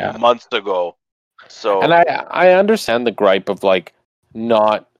like months ago. So, and I understand the gripe of like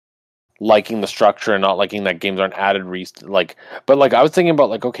not liking the structure and not liking that games aren't added but like I was thinking about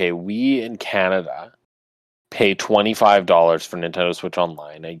like, okay, we in Canada pay $25 for Nintendo Switch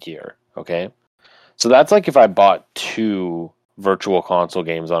Online a year, okay? So that's like if I bought 2 Virtual Console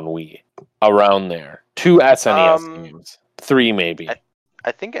games on Wii, around there. 2 SNES games. 3 maybe.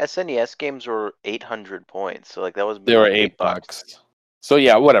 I think SNES games were 800 points. So like that was they were $8. So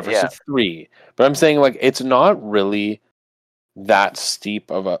yeah, whatever. Yeah. So 3. But I'm saying like it's not really that steep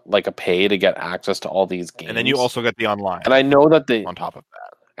of a pay to get access to all these games. And then you also get the online. And I know that on top of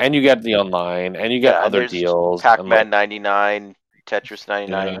that. and you get the online, and you get and other there's deals, and Pac-Man like 99, Tetris yeah,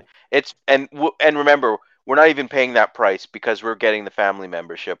 99. It's and remember, we're not even paying that price because we're getting the family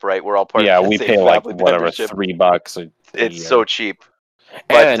membership, right? We're all part of yeah, the we same pay like family whatever membership. $3 a It's year. so cheap.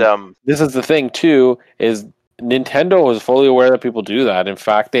 But And this is the thing too, is Nintendo is fully aware that people do that. In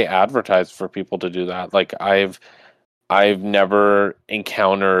fact, they advertise for people to do that. Like I've never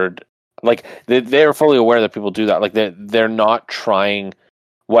encountered like they're fully aware that people do that. Like they're not trying.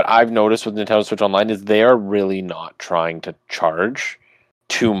 What I've noticed with Nintendo Switch Online is they are really not trying to charge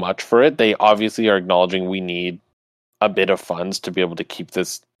too much for it. They obviously are acknowledging we need a bit of funds to be able to keep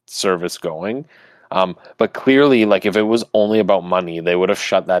this service going. But clearly, like if it was only about money, they would have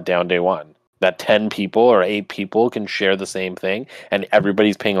shut that down day one. That 10 people or 8 people can share the same thing and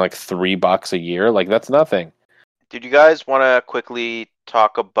everybody's paying like $3 a year. Like that's nothing. did you guys want to quickly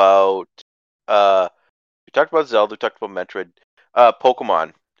talk about we talked about Zelda, we talked about Metroid,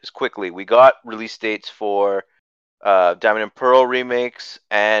 Pokemon, just quickly. We got release dates for Diamond and Pearl remakes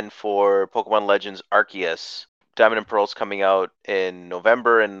and for Pokemon Legends Arceus. Diamond and Pearl's coming out in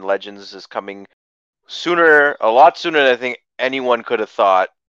November, and Legends is coming sooner, a lot sooner than I think anyone could have thought.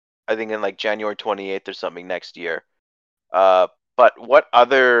 I think in like January 28th or something next year. But what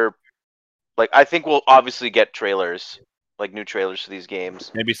other, like, I think we'll obviously get trailers, like new trailers for these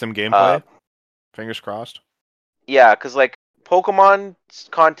games. Maybe some Uh, gameplay. Fingers crossed. yeah, because like Pokemon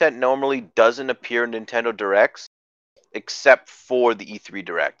content normally doesn't appear in Nintendo Directs except for the E3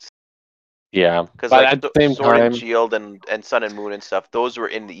 Directs. Yeah. Because But like at the same Sword and time, Shield and Sun and Moon and stuff, those were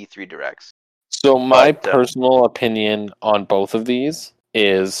in the E3 Directs. so my But personal opinion on both of these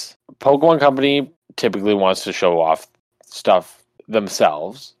is Pokemon Company typically wants to show off stuff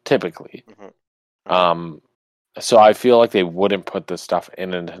themselves, typically. mhm. So I feel like they wouldn't put this stuff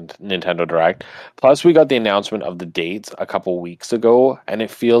in a Nintendo Direct. Plus, we got the announcement of the dates a couple weeks ago, and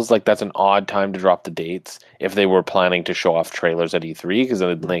it feels like that's an odd time to drop the dates if they were planning to show off trailers at E3, because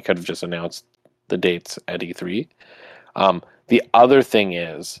then they could have just announced the dates at E3. The other thing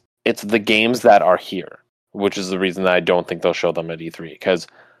is, it's the games that are here, which is the reason that I don't think they'll show them at E3. Because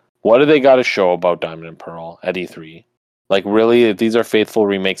what do they got to show about Diamond and Pearl at E3? Like, really, if these are faithful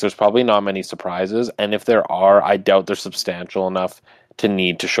remakes, there's probably not many surprises. And if there are, I doubt they're substantial enough to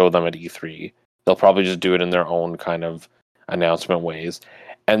need to show them at E3. They'll probably just do it in their own kind of announcement ways.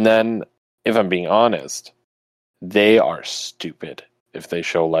 And then, if I'm being honest, they are stupid if they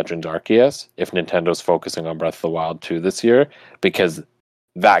show Legends Arceus, if Nintendo's focusing on Breath of the Wild 2 this year, because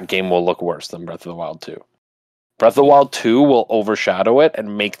that game will look worse than Breath of the Wild 2. Breath of the Wild 2 will overshadow it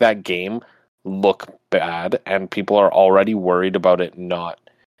and make that game look bad, and people are already worried about it not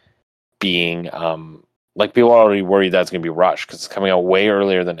being like people are already worried that's going to be rushed because it's coming out way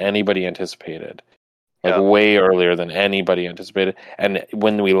earlier than anybody anticipated. Like Yeah. way earlier than anybody anticipated. And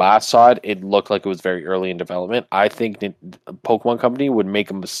when we last saw it, it looked like it was very early in development. I think Pokemon Company would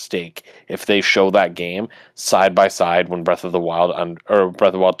make a mistake if they show that game side by side when Breath of the Wild or Breath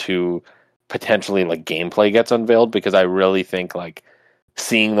of the Wild 2 potentially like gameplay gets unveiled, because I really think like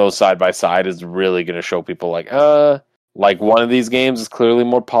seeing those side by side is really going to show people like one of these games is clearly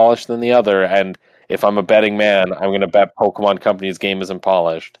more polished than the other, and if I'm a betting man, I'm going to bet Pokemon Company's game isn't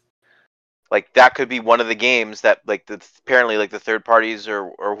polished. Like that could be one of the games that like apparently like the third parties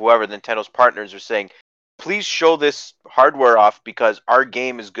or whoever Nintendo's partners are saying, please show this hardware off because our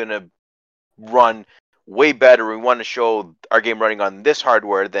game is gonna run way better. We want to show our game running on this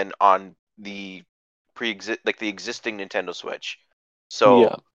hardware than on the the existing Nintendo Switch. Yeah.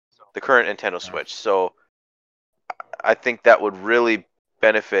 So the current Nintendo Switch. So I think that would really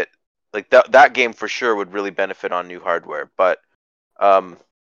benefit, like that game for sure would really benefit on new hardware. But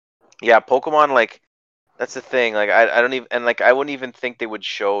yeah, Pokemon, like that's the thing. Like I don't even, and like I wouldn't even think they would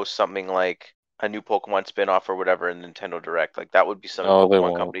show something like a new Pokemon spin-off or whatever in Nintendo Direct. Like that would be something No, they Pokemon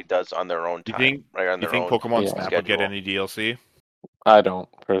won't. Company does on their own You time, think right? On you their think own Pokemon Yeah. Snap would get schedule. any DLC? I don't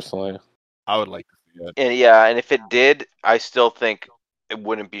personally. I would like to see it. And yeah, and if it did, I still think it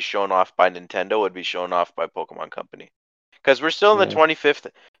wouldn't be shown off by Nintendo. It would be shown off by Pokemon Company. Because we're still in the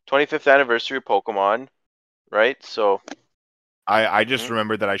Yeah. 25th anniversary of Pokemon, right? So I just Mhm.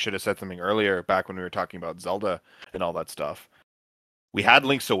 remembered that I should have said something earlier back when we were talking about Zelda and all that stuff. We had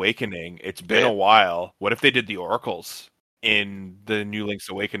Link's Awakening. It's been Yeah. a while. What if they did the oracles in the new Link's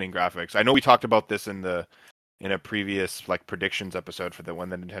Awakening graphics? I know we talked about this in a previous like predictions episode for when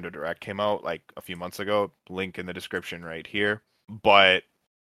the Nintendo Direct came out like a few months ago. Link in the description right here. But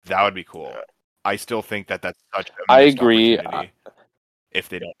that would be cool. I still think that that's such a I missed agree. opportunity if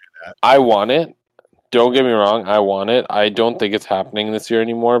they don't do that. I want it. Don't get me wrong, I want it. I don't think it's happening this year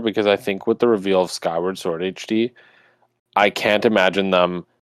anymore because I think with the reveal of Skyward Sword HD, I can't imagine them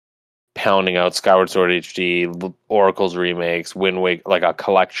pounding out Skyward Sword HD, Oracle's remakes, Wind Waker, like a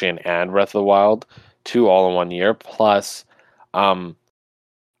collection, and Breath of the Wild, 2 all in 1 year. Plus, I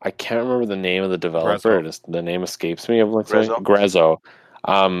can't remember the name of the developer. The name escapes me. Of like Grezzo.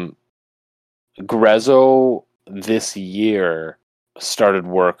 Grezzo this year started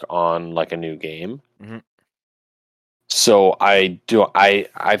work on like a new game. Mm-hmm. So I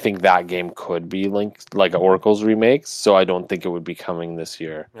think that game could be linked like Oracle's remakes. So I don't think it would be coming this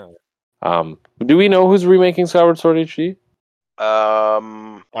year. Yeah. Do we know who's remaking Skyward Sword HD?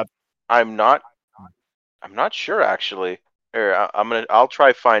 I'm not sure actually. I'll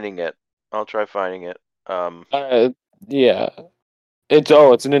try finding it. Yeah. It's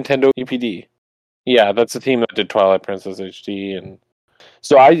a Nintendo EPD. Yeah, that's the team that did Twilight Princess HD, and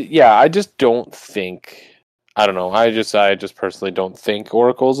so I just don't think. I don't know. I just personally don't think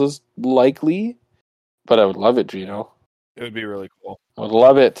Oracle's is likely, but I would love it, Gino. It would be really cool. I would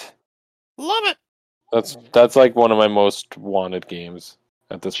love it. Love it. That's like one of my most wanted games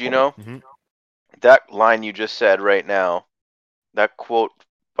at this Gino, point. Mm-hmm. that line you just said right now, that quote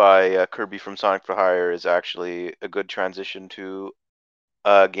by Kirby from Sonic for Hire is actually a good transition to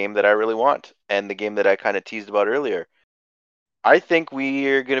a game that I really want, and the game that I kind of teased about earlier. I think we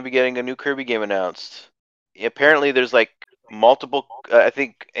are going to be getting a new Kirby game announced. Apparently, there's like multiple. I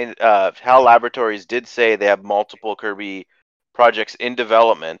think HAL Laboratories did say they have multiple Kirby projects in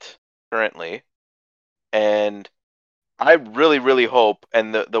development currently, and I really, really hope,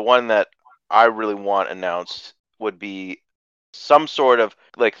 and the one that I really want announced would be some sort of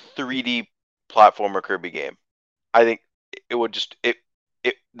like 3D platformer Kirby game. I think it would just it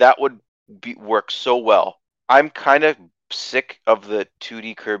that would work so well. I'm kind of sick of the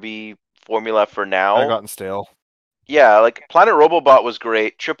 2D Kirby formula for now. I've gotten stale. Yeah, like Planet Robobot was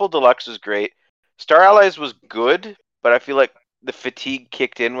great, Triple Deluxe was great, Star Allies was good, but I feel like the fatigue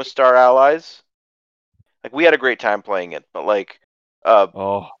kicked in with Star Allies. Like we had a great time playing it, but like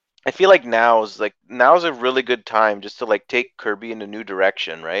I feel like now's a really good time just to like take Kirby in a new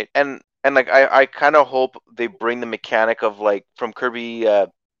direction, right? And like I kind of hope they bring the mechanic of like from Kirby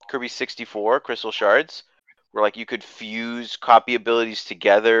 64 Crystal Shards, where like you could fuse copy abilities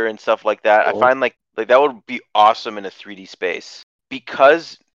together and stuff like that. I find like that would be awesome in a 3D space,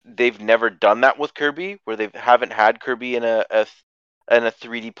 because they've never done that with Kirby, where they haven't had Kirby in a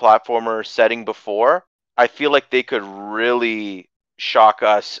 3D platformer setting before. I feel like they could really shock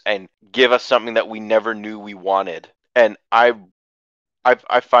us and give us something that we never knew we wanted. And I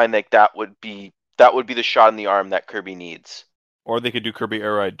find like that would be the shot in the arm that Kirby needs. Or they could do Kirby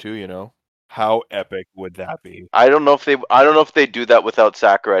Air Ride too, you know? How epic would that be? I don't know if they do that without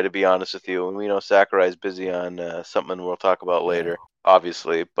Sakurai, to be honest with you. And we know Sakurai's busy on something we'll talk about later,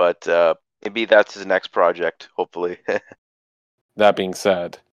 obviously, but maybe that's his next project, hopefully. That being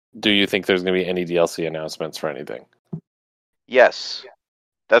said, do you think there's going to be any DLC announcements for anything? Yes.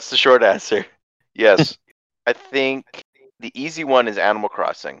 That's the short answer. Yes. I think the easy one is Animal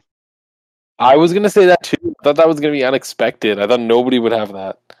Crossing. I was going to say that too. I thought that was going to be unexpected. I thought nobody would have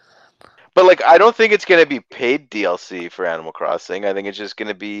that. But like, I don't think it's going to be paid DLC for Animal Crossing. I think it's just going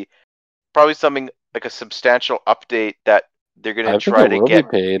to be probably something like a substantial update that they're going to try to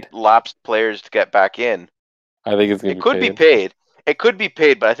get lapsed players to get back in. I think it's going to be paid. It could be paid. It could be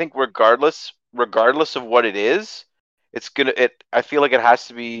paid, but I think regardless of what it is, I feel like it has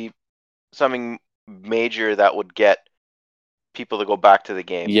to be something major that would get people to go back to the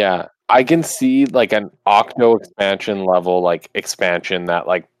game. Yeah, I can see like an Octo expansion level like expansion that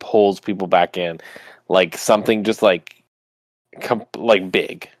like pulls people back in, like something just like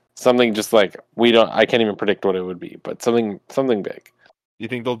big, something just like I can't even predict what it would be, but something big. Do you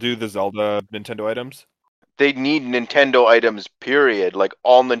think they'll do the Zelda Nintendo items? They need Nintendo items, period. Like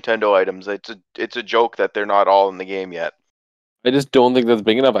all Nintendo items. It's a joke that they're not all in the game yet. I just don't think that's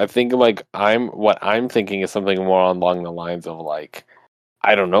big enough. I think like what I'm thinking is something more along the lines of like,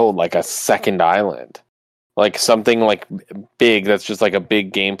 I don't know, like a second island, like something like big that's just like a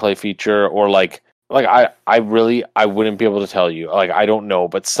big gameplay feature, or like I wouldn't be able to tell you. Like I don't know,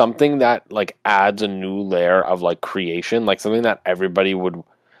 but something that like adds a new layer of like creation, like something that everybody would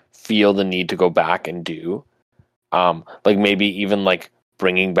feel the need to go back and do. Like maybe even like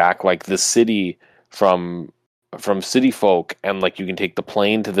bringing back like the city from City Folk, and like you can take the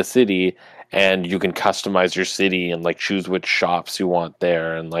plane to the city and you can customize your city and like choose which shops you want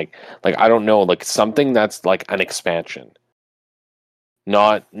there, and like I don't know, like something that's like an expansion,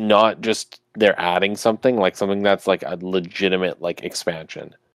 not just they're adding something, like something that's like a legitimate like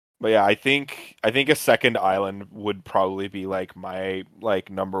expansion. But yeah, I think a second island would probably be like my like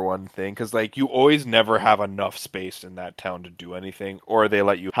number one thing because like you always never have enough space in that town to do anything, or they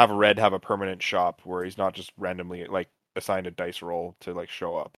let you have Red have a permanent shop where he's not just randomly like assigned a dice roll to like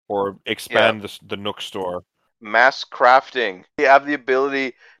show up, or Yeah, expand the Nook store. mass crafting. You have the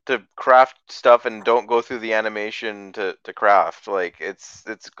ability to craft stuff and don't go through the animation to craft. Like it's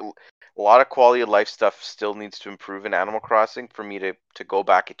a lot of quality of life stuff still needs to improve in Animal Crossing for me to go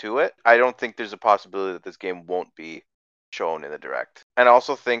back to it. I don't think there's a possibility that this game won't be shown in the direct. And I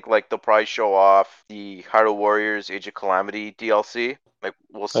also think like they'll probably show off the Hyrule Warriors Age of Calamity DLC. Like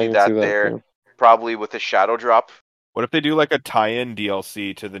we'll I see can see that that there too. probably with a shadow drop. What if they do like a tie-in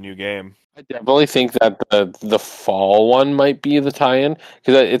DLC to the new game? I definitely think that the fall one might be the tie-in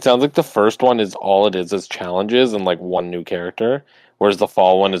because it sounds like the first one is all it is challenges and like one new character, whereas the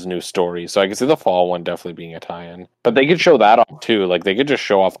fall one is new story. So I can see the fall one definitely being a tie-in. But they could show that off too. Like they could just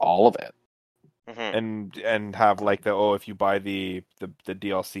show off all of it. Hmm. And have like if you buy the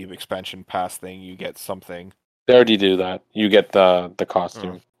DLC expansion pass thing, you get something. They already do that. You get the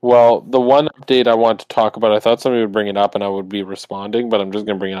costume. Oh. Well, the one update I want to talk about, I thought somebody would bring it up and I would be responding, but I'm just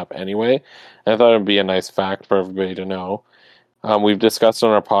going to bring it up anyway. And I thought it would be a nice fact for everybody to know. We've discussed on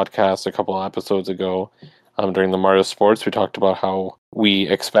our podcast a couple of episodes ago during the Mario Sports. We talked about how we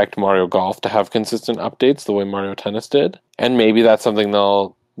expect Mario Golf to have consistent updates the way Mario Tennis did. And maybe that's something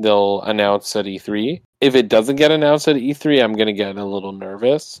they'll announce at E3. If it doesn't get announced at E3, I'm going to get a little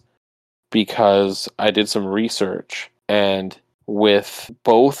nervous because I did some research, and with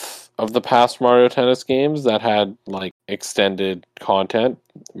both of the past Mario Tennis games that had like extended content,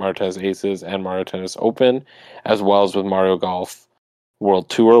 Mario Tennis Aces and Mario Tennis Open, as well as with Mario Golf World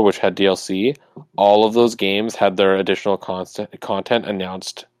Tour, which had DLC, all of those games had their additional content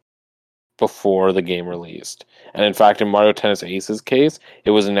announced before the game released. And in fact, in Mario Tennis Aces case,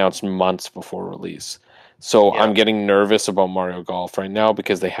 it was announced months before release. So Yeah. I'm getting nervous about Mario Golf right now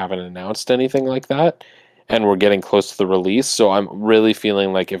because they haven't announced anything like that. And we're getting close to the release. So I'm really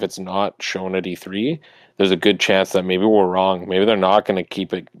feeling like if it's not shown at E3, there's a good chance that maybe we're wrong. Maybe they're not going to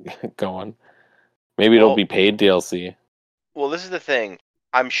keep it going. Maybe it'll Well, be paid DLC. Well, this is the thing.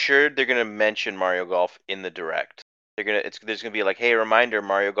 I'm sure they're gonna mention Mario Golf in the direct. There's gonna be like, hey, reminder,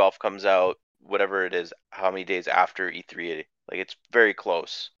 Mario Golf comes out whatever it is, how many days after E3. Like it's very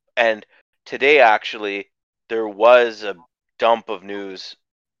close. And today actually there was a dump of news,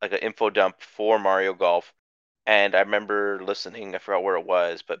 like an info dump for Mario Golf, and I remember listening. I forgot where it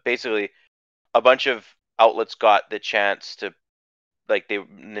was, but basically a bunch of outlets got the chance to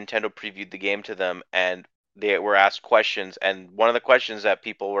Nintendo previewed the game to them and they were asked questions, and one of the questions that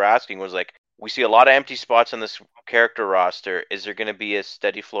people were asking was like, we see a lot of empty spots on this character roster. Is there going to be a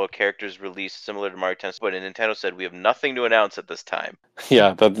steady flow of characters released similar to Mario Tennis? But Nintendo said we have nothing to announce at this time.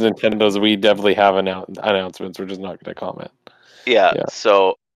 Yeah, that's Nintendo's. We definitely have announcements. We're just not going to comment. Yeah, Yeah.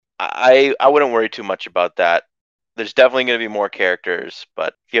 so I wouldn't worry too much about that. There's definitely going to be more characters,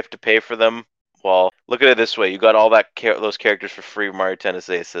 but if you have to pay for them, well, look at it this way: you got all those characters for free, Mario Tennis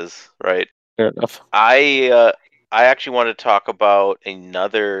Aces, right? Fair enough. I actually want to talk about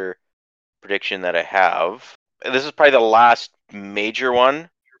another prediction that I have. This is probably the last major one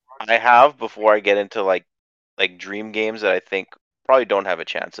I have before I get into like dream games that I think probably don't have a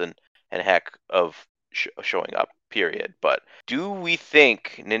chance and heck of showing up. Period. But do we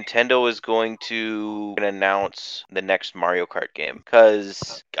think Nintendo is going to announce the next Mario Kart game?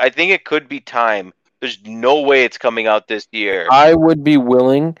 Because I think it could be time. There's no way it's coming out this year. I would be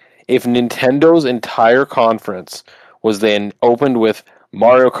willing if Nintendo's entire conference was then opened with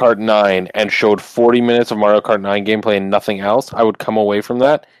Mario Kart 9 and showed 40 minutes of Mario Kart 9 gameplay and nothing else. I would come away from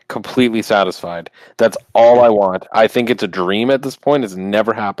that completely satisfied. That's all I want. I think it's a dream at this point. It's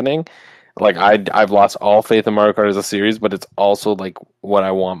never happening. Like I've lost all faith in Mario Kart as a series, but it's also like what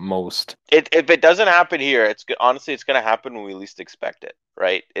I want most. If it doesn't happen here, honestly it's going to happen when we least expect it,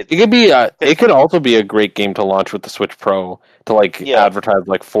 right? It could be it could also be a great game to launch with the Switch Pro to like Yeah. advertise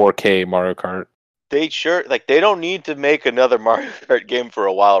like 4K Mario Kart. They don't need to make another Mario Kart game for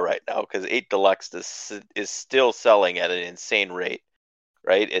a while right now because 8 Deluxe is still selling at an insane rate,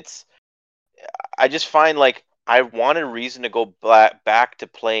 right? I just find like I want a reason to go back to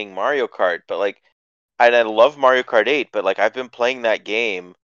playing Mario Kart, but like and I love Mario Kart 8, but like I've been playing that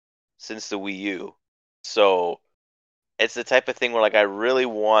game since the Wii U. So it's the type of thing where like I really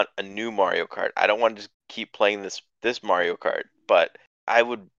want a new Mario Kart. I don't want to just keep playing this Mario Kart, but I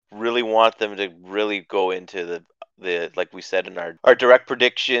would really want them to really go into the like we said in our direct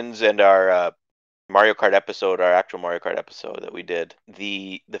predictions and our Mario Kart episode, our actual Mario Kart episode that we did.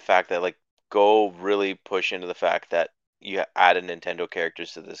 The fact that like go really push into the fact that you added Nintendo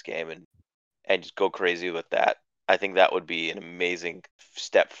characters to this game and just go crazy with that. I think that would be an amazing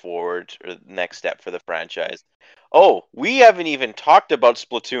step forward or next step for the franchise. Oh, we haven't even talked about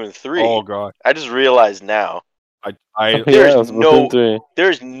Splatoon 3. Oh god. I just realized now. I Yeah, Splatoon 3.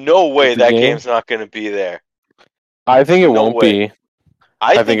 There's no way It's a that game? game's not going to be there. I think it No won't way. be.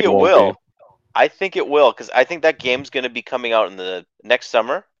 I I think think it it won't will. be. I think it will because I think that game's going to be coming out in the next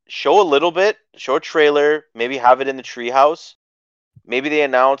summer. Show a little bit, show a trailer, maybe have it in the treehouse. Maybe they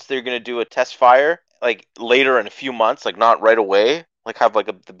announce they're going to do a test fire like later in a few months, like not right away, like have like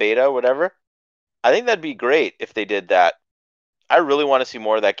the beta or whatever. I think that'd be great if they did that. I really want to see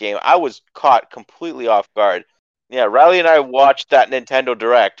more of that game. I was caught completely off guard. Yeah, Riley and I watched that Nintendo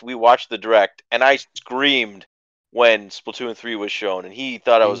Direct. We watched the Direct, and I screamed when Splatoon 3 was shown, and he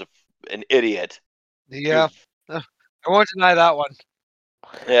thought I was an idiot. Yeah, I won't deny that one.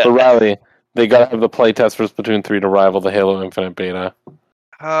 Yeah. The rally. They gotta have the playtest for Splatoon 3 to rival the Halo Infinite beta.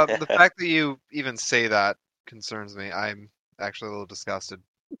 The fact that you even say that concerns me. I'm actually a little disgusted.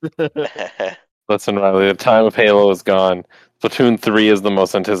 Listen, Riley, the time of Halo is gone. Splatoon 3 is the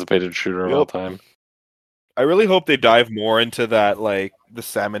most anticipated shooter of all Yep. time. I really hope they dive more into that, like the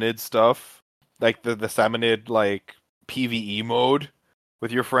Salmonid stuff, like the Salmonid like PVE mode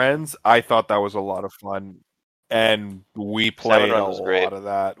with your friends. I thought that was a lot of fun, and we played Salmon a Run was great. lot of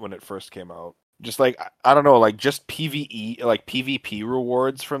that when it first came out. Just like I don't know, like just PVE, like PvP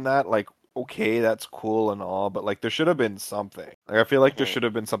rewards from that. Like okay, that's cool and all, but like there should have been something. Like I feel like there Mhm. should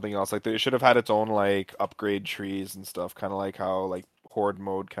have been something else. Like they should have had its own like upgrade trees and stuff, kind of like how like horde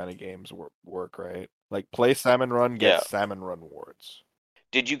mode kind of games work, right? Like play Salmon Run, get Yeah. Salmon Run rewards.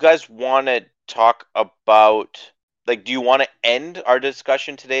 Did you guys want to talk about, like, do you want to end our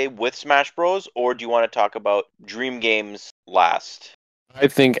discussion today with Smash Bros, or do you want to talk about Dream Games last? I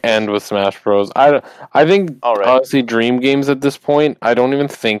think end with Smash Bros. I think All right. honestly, Dream Games at this point, I don't even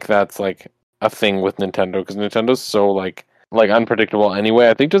think that's like a thing with Nintendo because Nintendo's so like unpredictable anyway.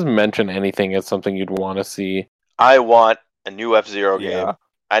 I think just mention anything as something you'd want to see. I want a new F-Zero Yeah. game.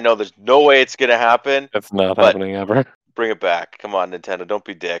 I know there's no way it's going to happen. That's not But- happening ever. Bring it back. Come on, Nintendo. Don't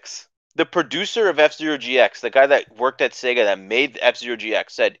be dicks. The producer of F-Zero GX, the guy that worked at Sega that made F-Zero GX,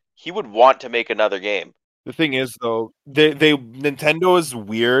 said he would want to make another game. The thing is, though, they Nintendo is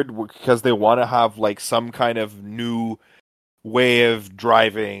weird because they want to have like some kind of new way of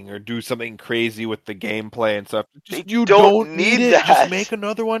driving or do something crazy with the gameplay and stuff. Just, They you don't need need it. that. Just make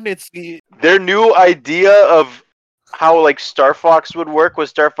another one. It's Their new idea of how like Star Fox would work with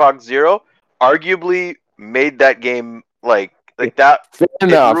Star Fox Zero arguably made that game like that. Fair It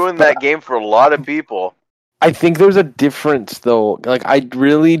enough, ruined but that game for a lot of people. I think there's a difference though. Like I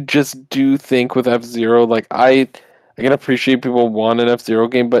really just do think with F-Zero, like I can appreciate people want an F-Zero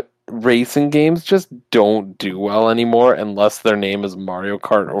game, but racing games just don't do well anymore unless their name is Mario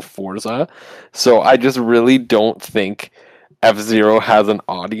Kart or Forza. So I just really don't think F-Zero has an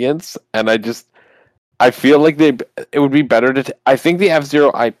audience, and I feel like it would be better to I think the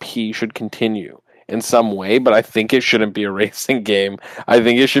F-Zero IP should continue in some way, but I think it shouldn't be a racing game. I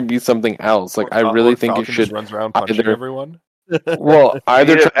think it should be something else. Like I really think Falcon it just should runs around punching either- everyone. well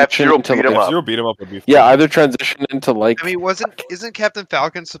either Beat it- transition F-Zero into beat 'em like, up. Zero beat 'em up would be fun. yeah, either transition into like I mean, isn't Captain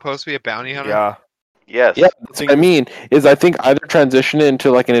Falcon supposed to be a bounty hunter? Yeah. Yes. yeah, that's what I mean. Is I think either transition it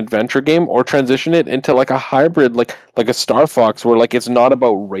into like an adventure game or transition it into like a hybrid, like a Star Fox, where like it's not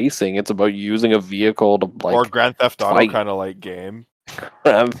about racing, it's about using a vehicle to like Or Grand Theft Auto fight. kind of like game.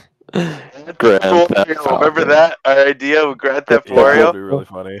 Grand Theft Remember Auto. that idea with Grand Theft Yeah, Yeah, Wario? that'd be really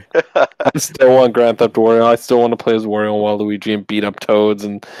funny. I still want Grand Theft Wario. I still want to play as Wario and Waluigi and beat up toads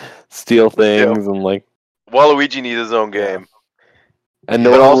and steal things and like. Waluigi needs his own Yeah. game. And But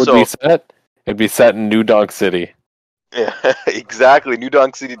no one would also- be set. It'd be set in New Donk City. Yeah, exactly. New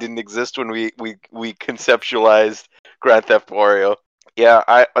Donk City didn't exist when we conceptualized Grand Theft Wario. Yeah,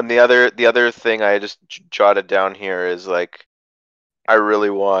 and the other thing I just jotted down here is like, I really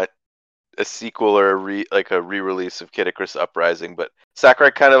want a sequel or a re-release of Kid Icarus Uprising, but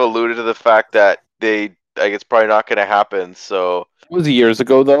Sakurai kind of alluded to the fact that it's probably not going to happen. So It was years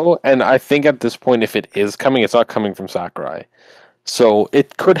ago though, and I think at this point, if it is coming, it's not coming from Sakurai. So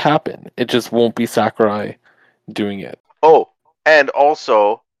it could happen. It just won't be Sakurai doing it. oh, and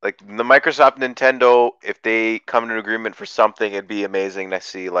also like the Microsoft Nintendo, if they come to an agreement for something, it'd be amazing to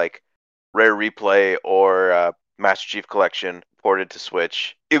see like Rare Replay or Master Chief Collection ported to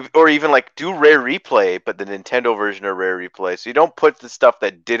Switch, or even like do Rare Replay, but the Nintendo version of Rare Replay. So you don't put the stuff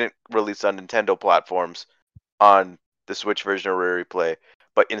that didn't release on Nintendo platforms on the Switch version of Rare Replay,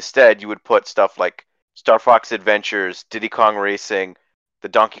 but instead you would put stuff like Star Fox Adventures, Diddy Kong Racing, the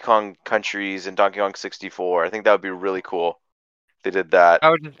Donkey Kong countries and Donkey Kong 64. I think that would be really cool. If they did that. That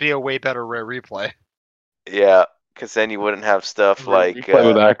would just be a way better rare replay. Yeah, because then you wouldn't have stuff like Play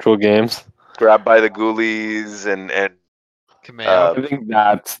with actual games. Grab by the Ghoulies and Cameo.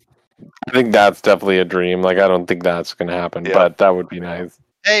 I think that's definitely a dream. Like I don't think that's gonna happen, Yeah. but that would be nice.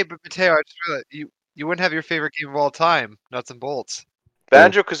 Hey, but Matteo, I just realized you wouldn't have your favorite game of all time, Nuts and Bolts.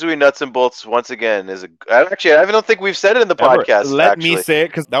 Banjo-Kazooie Nuts and Bolts once again is actually I don't think we've said it in the podcast. Let actually. me say it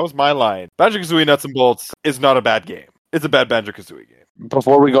because that was my line. Banjo-Kazooie Nuts and Bolts is not a bad game. It's a bad Banjo-Kazooie game.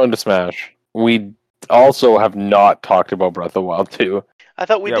 Before we go into Smash, we also have not talked about Breath of the Wild 2. I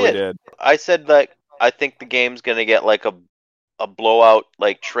thought we Yeah, did. we did. I said like I think the game's gonna get like a blowout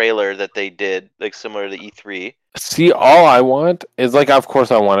like trailer that they did like similar to E3. See, all I want is like, of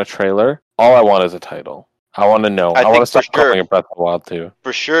course, I want a trailer. All I want is a title. I want to know. I want think to stop for sure. calling it Breath of the Wild 2.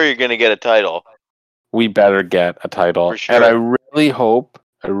 For sure, you're gonna get a title. We better get a title. For sure. And I really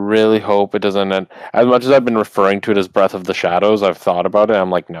hope it doesn't end. As much as I've been referring to it as Breath of the Shadows, I've thought about it. I'm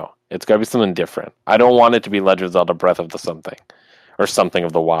like, no, it's got to be something different. I don't want it to be Legend of Zelda Breath of the something or something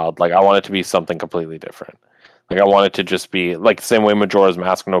of the Wild. Like, I want it to be something completely different. Like, I want it to just be like the same way Majora's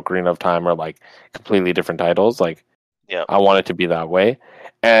Mask and Ocarina of Time are like completely different titles. Like, yeah, I want it to be that way.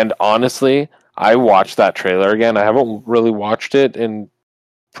 And honestly, I watched that trailer again. I haven't really watched it in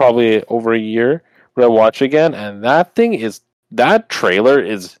probably over a year, but I watched it again, and that trailer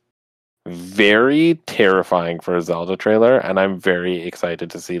is very terrifying for a Zelda trailer, and I'm very excited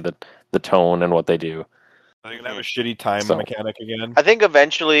to see the tone and what they do. Are you gonna have a shitty time So- mechanic again? I think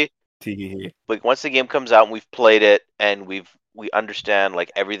eventually, Tee-hee-hee. like once the game comes out and we've played it and we understand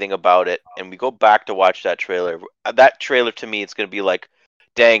like everything about it, and we go back to watch that trailer. That trailer to me, it's gonna be like,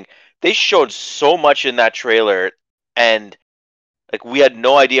 dang, they showed so much in that trailer, and like we had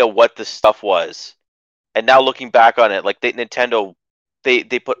no idea what the stuff was. And now looking back on it, like Nintendo, they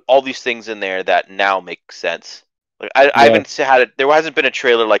put all these things in there that now make sense. Like I haven't had it. There hasn't been a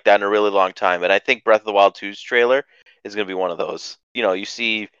trailer like that in a really long time, and I think Breath of the Wild 2's trailer is going to be one of those. You know, you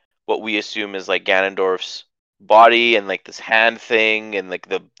see what we assume is like Ganondorf's body and like this hand thing and like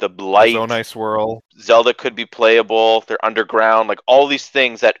the light. Zonai swirl. Zelda could be playable. They're underground. Like all these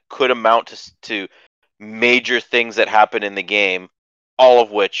things that could amount to major things that happen in the game. All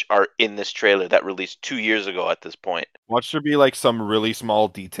of which are in this trailer that released 2 years ago at this point. Watch there be like some really small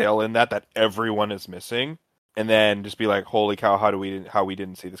detail in that everyone is missing, and then just be like, "Holy cow! How we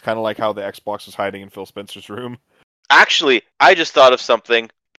didn't see this?" Kind of like how the Xbox was hiding in Phil Spencer's room. Actually, I just thought of something.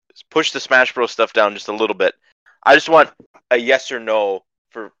 Push the Smash Bros. Stuff down just a little bit. I just want a yes or no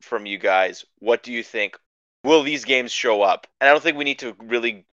from you guys. What do you think? Will these games show up? And I don't think we need to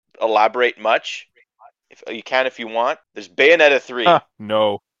really elaborate much. If you can, if you want. There's Bayonetta 3.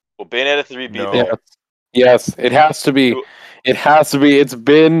 No. Will Bayonetta 3 be No. there? Yes, it has to be. It has to be. It's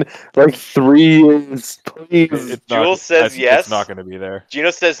been like 3 years. Please. It's Jules says yes. It's not going to be there.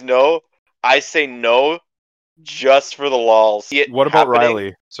 Gino says no. I say no, just for the lulz. See it What about happening.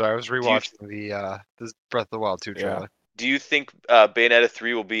 Riley? So I was rewatching the Breath of the Wild 2 trailer. Do you think Bayonetta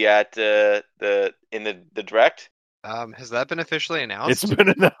 3 will be at the direct? Has that been officially announced? It's been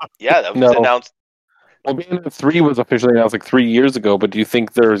enough. Yeah, that was No. announced. Well, Bayonetta 3 was officially announced like 3 years ago, but do you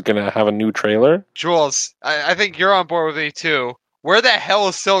think there's going to have a new trailer? Jules, I think you're on board with me too. Where the hell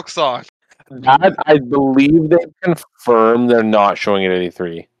is Silk Song? That, I believe they confirmed they're not showing it at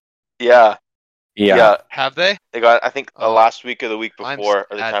E3. Yeah. Have they? They got, I think, last week or the week I'm before, or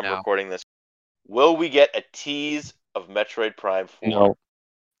the sad time now. recording this. Will we get a tease of Metroid Prime 4? No.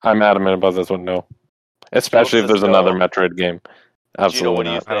 I'm adamant about this one, no. Especially if Jules there's says another no. Metroid game. Absolutely what do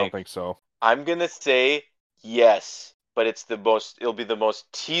you not. I don't think? think so. I'm gonna say yes, but it'll be the most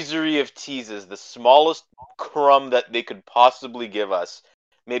teasery of teases, the smallest crumb that they could possibly give us.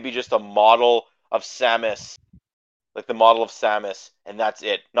 Maybe just a model of Samus, like the model of Samus, and that's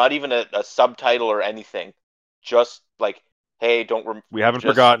it. Not even a subtitle or anything. Just like, hey, We haven't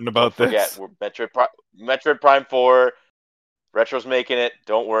forgotten about don't forget, this. we're Metroid Prime 4. Retro's making it.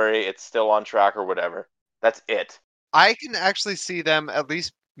 Don't worry, it's still on track or whatever. That's it. I can actually see them at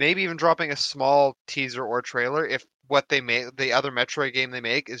least maybe even dropping a small teaser or trailer if what they make, the other Metroid game they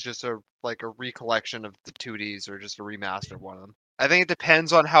make, is just a recollection of the 2Ds or just a remaster of one of them. I think it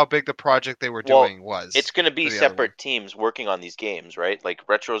depends on how big the project they were doing was. It's going to be for the other separate teams working on these games, right? Like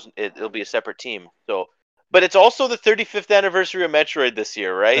it'll be a separate team. So, but it's also the 35th anniversary of Metroid this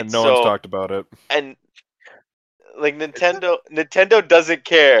year, right? And no one's talked about it. And like Nintendo doesn't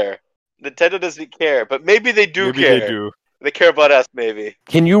care. Nintendo doesn't care, but maybe they do Maybe care. they do. They care about us, maybe.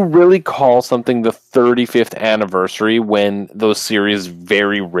 Can you really call something the 35th anniversary when those series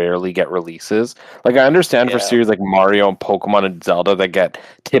very rarely get releases? Like, I understand for Yeah. series like Mario and Pokemon and Zelda that get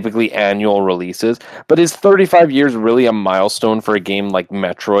typically annual releases, but is 35 years really a milestone for a game like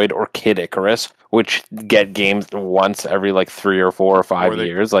Metroid or Kid Icarus, which get games once every like 3 or 4 or 5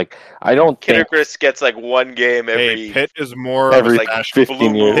 years? Like, I don't Kid think Icarus gets like one game Hey, every. Pitt is more every like Smash. 15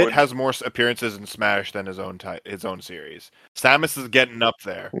 Blue years. Pitt Moon. has more appearances in Smash than his own series. Samus is getting up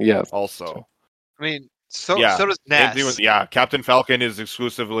there. Yes. Also, I mean, so yeah, so does same thing with Ness. Captain Falcon is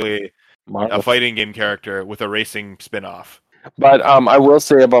exclusively a Marvel. fighting game character with a racing spin-off. But I will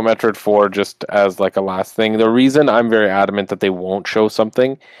say about Metroid 4, just as like a last thing, the reason I'm very adamant that they won't show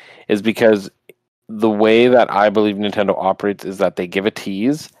something is because the way that I believe Nintendo operates is that they give a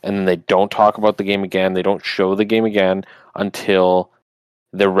tease and then they don't talk about the game again. They don't show the game again until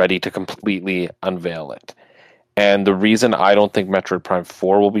they're ready to completely unveil it. And the reason I don't think Metroid Prime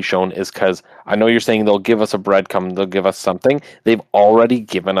 4 will be shown is because I know you're saying they'll give us a breadcrumb, they'll give us something. They've already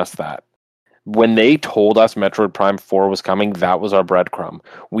given us that. When they told us Metroid Prime 4 was coming, that was our breadcrumb.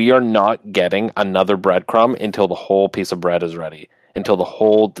 We are not getting another breadcrumb until the whole piece of bread is ready, until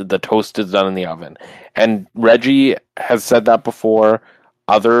the toast is done in the oven. And Reggie has said that before.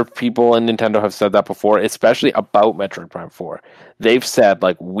 Other people in Nintendo have said that before, especially about Metroid Prime 4. They've said,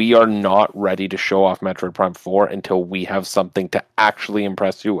 like, we are not ready to show off Metroid Prime 4 until we have something to actually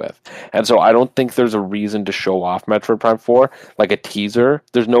impress you with. And so I don't think there's a reason to show off Metroid Prime 4 like a teaser.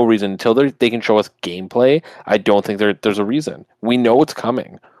 There's no reason until they can show us gameplay. I don't think there's a reason. We know it's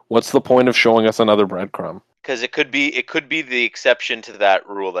coming. What's the point of showing us another breadcrumb? Because it could be the exception to that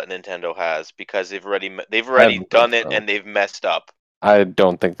rule that Nintendo has, because they've already I don't done think it so. and they've messed up. I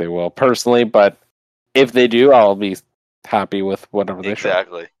don't think they will personally, but if they do, I'll be happy with whatever they show.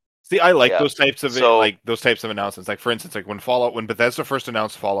 Exactly. See, I like Yeah. those types of So- those types of announcements. Like, for instance, like when Bethesda first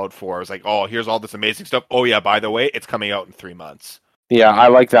announced Fallout 4, I was like, oh, here's all this amazing stuff. Oh yeah, by the way, it's coming out in 3 months. Yeah, I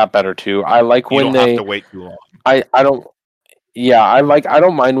like that better too. I like You when don't they. have to wait too long. I don't. Yeah, I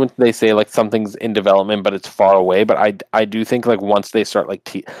don't mind when they say like something's in development but it's far away, but I do think like once they start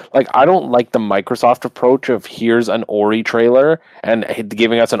like like I don't like the Microsoft approach of here's an Ori trailer and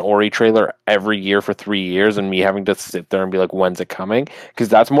giving us an Ori trailer every year for 3 years and me having to sit there and be like when's it coming, because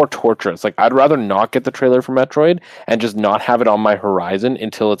that's more torturous. Like I'd rather not get the trailer for Metroid and just not have it on my horizon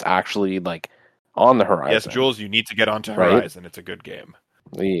until it's actually like on the horizon. Yes, Jules, you need to get onto Right? Horizon. It's a good game.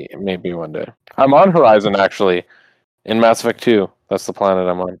 Maybe one day. I'm on Horizon actually. In Mass Effect 2, that's the planet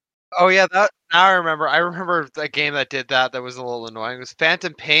I'm on. Oh yeah, that now I remember. I remember a game that did that. That was a little annoying. It was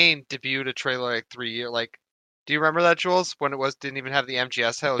Phantom Pain debuted a trailer like 3 years. Like, do you remember that, Jules? When it didn't even have the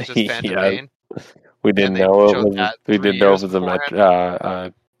MGS title. It was just Phantom Yeah. Pain. We didn't they know it showed was. that We 3 didn't know it years was a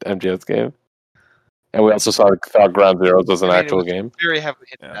beforehand. MGS game, and we also thought Ground Zeroes was an I mean, it actual was game. very heavily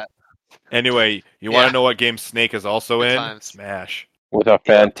into Yeah. that. Anyway, you want Yeah. to know what game Snake is also Good in? times. Smash. With a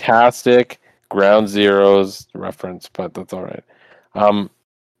fantastic Ground Zeroes reference, but that's all right.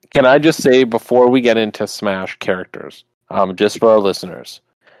 Can I just say before we get into Smash characters, just for our listeners,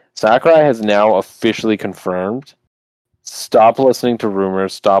 Sakurai has now officially confirmed. Stop listening to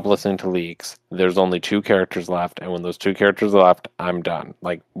rumors. Stop listening to leaks. There's only 2 characters left, and when those 2 characters are left, I'm done.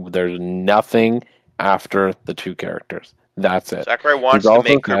 Like there's nothing after the 2 characters. That's it. Sakurai wants He's to also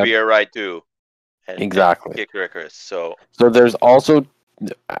make said- Kirby a ride too. And Exactly. Kick Icarus. So there's also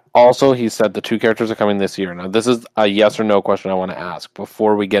he said the 2 characters are coming this year. Now this is a yes or no question I want to ask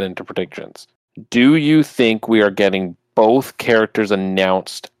before we get into predictions. Do you think we are getting both characters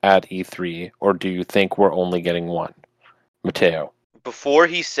announced at E3, or do you think we're only getting one? Matteo. before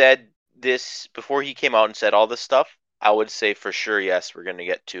he came out and said all this stuff, I would say for sure yes, we're gonna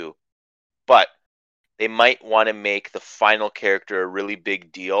get 2. But they might want to make the final character a really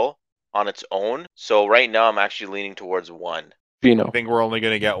big deal on its own. So right now I'm actually leaning towards 1. Gino. I think we're only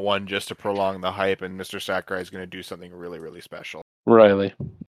going to get one just to prolong the hype, and Mr. Sakurai is going to do something really, really special. Riley.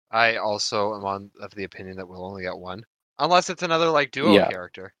 I also am of the opinion that we'll only get 1, unless it's another like duo Yeah.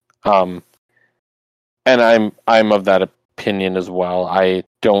 character. And I'm of that opinion as well. I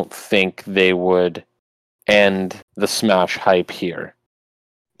don't think they would end the Smash hype here.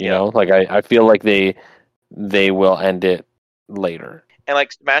 You know, like I feel like they will end it later. And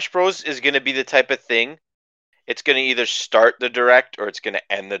like Smash Bros is gonna be the type of thing. It's gonna either start the direct or it's gonna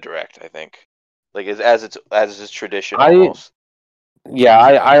end the direct. I think, like as is tradition almost. Yeah,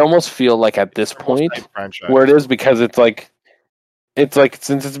 I almost feel like at this It's almost point like franchise. where it is, because it's like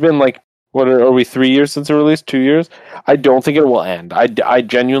since it's been like, what are we, 3 years since it released? 2 years? I don't think it will end. I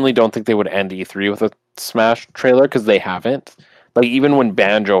genuinely don't think they would end E3 with a Smash trailer, because they haven't. Like even when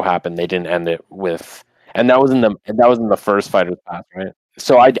Banjo happened, they didn't end it with and that was in the first Fighters Pass, right?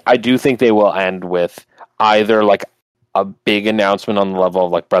 So I do think they will end with either like a big announcement on the level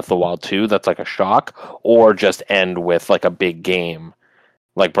of like Breath of the Wild 2 that's like a shock, or just end with like a big game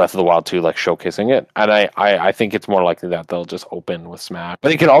like Breath of the Wild 2, like showcasing it. And I think it's more likely that they'll just open with Smash.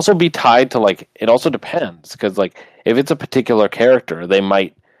 But it could also be tied to like, it also depends, because like if it's a particular character, they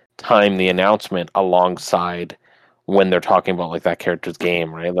might time the announcement alongside when they're talking about like that character's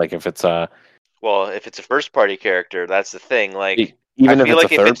game, right? Like if it's a Well, if it's a first party character, that's the thing. Like, I even if feel it's a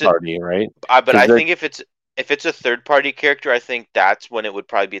like if third it's a, party, right? but Because I they're think if it's a third party character, I think that's when it would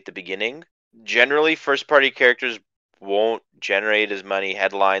probably be at the beginning. Generally, first party characters won't generate as many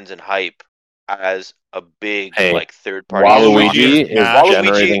headlines and hype as a big hey, like third party shocker. Waluigi is Smash,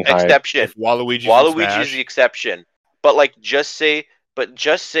 generating Waluigi hype. exception. if Waluigi's in Waluigi is Smash, the exception. But like just say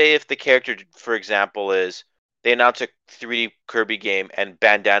if the character, for example, is they announce a 3D Kirby game and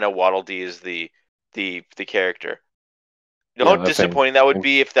Bandana Waddle Dee is the character. You know Yeah, how that's saying. disappointing that would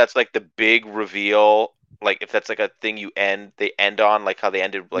be if that's like the big reveal, like if that's like a thing they end on, like how they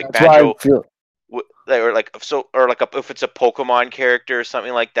ended like That's why I Banjo, feel. or like so, or like if it's a Pokemon character or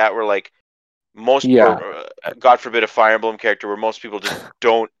something like that, where like most, Yeah, or God forbid, a Fire Emblem character where most people just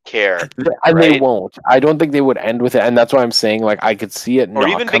don't care, and they right? won't. I don't think they would end with it, and that's why I'm saying like I could see it Or not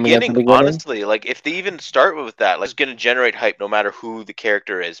even coming at the beginning, beginning. honestly, like if they even start with that, like it's going to generate hype no matter who the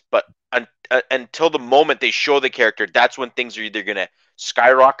character is. But until the moment they show the character, that's when things are either going to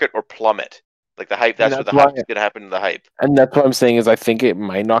skyrocket or plummet. Like the hype, And that's what that's the why, hype is going to happen to the hype. and that's what I'm saying is I think it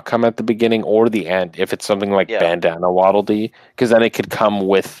might not come at the beginning or the end if it's something like Yeah, Bandana Waddle Dee, because then it could come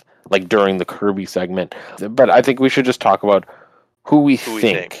with like during the Kirby segment. But I think we should just talk about who we who we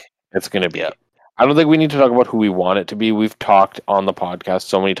think think. it's going to Yeah. be. I don't think we need to talk about who we want it to be. We've talked on the podcast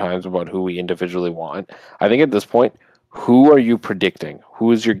so many times about who we individually want. I think at this point, who are you predicting?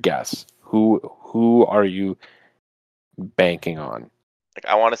 Who is your guess? Who are you banking on? Like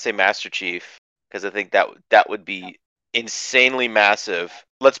I want to say Master Chief because I think that would be insanely massive.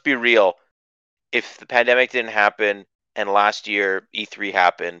 Let's be real. If the pandemic didn't happen and last year E3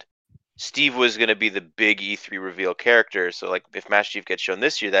 happened, Steve was going to be the big E3 reveal character. So like if Master Chief gets shown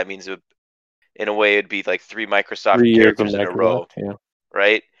this year, that means in a way it'd be like three Microsoft 3 years of characters in a Microsoft, row, yeah.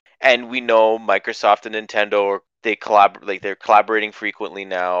 right? And we know Microsoft and Nintendo they're collaborating frequently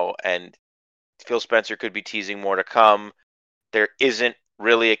now, and Phil Spencer could be teasing more to come. There isn't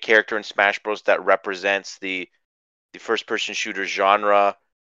really a character in Smash Bros that represents the first person shooter genre.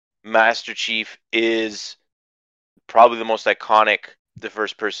 Master Chief is probably the most iconic the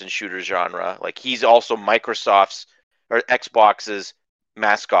first person shooter genre. Like he's also Microsoft's or Xbox's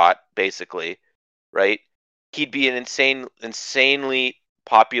mascot basically, right? He'd be an insanely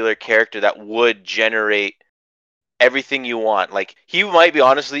popular character that would generate everything you want. Like he might be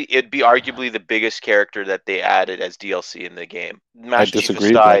honestly, it'd be arguably the biggest character that they added as DLC in the game. I Master Chief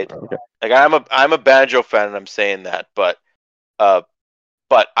disagree, but aside, okay. like I'm a Banjo fan and I'm saying that, uh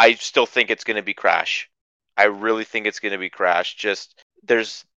but I still think it's going to be Crash. I really think it's going to be Crash. Just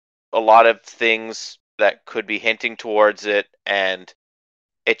there's a lot of things that could be hinting towards it, and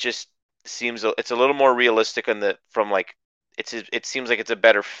it just seems it's a little more realistic on the from like it seems like it's a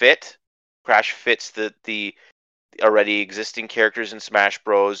better fit. Crash fits the already existing characters in Smash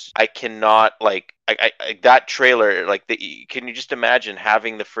Bros. I cannot like I that trailer like can you just imagine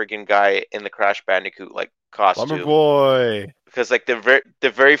having the friggin' guy in the Crash Bandicoot like Lumber costume? Boy. Because like the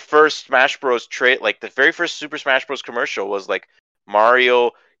very first Smash Bros. Like the very first Super Smash Bros. Commercial was like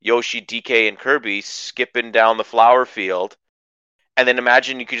Mario, Yoshi, DK, and Kirby skipping down the flower field, and then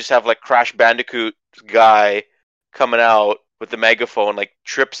imagine you could just have like Crash Bandicoot guy coming out with the megaphone, like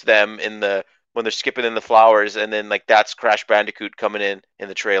trips them in the when they're skipping in the flowers, and then like that's Crash Bandicoot coming in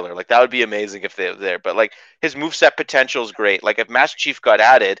the trailer. Like that would be amazing if they were there. But like his moveset potential is great. Like if Master Chief got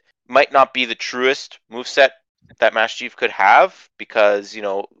added, might not be the truest moveset that Master Chief could have because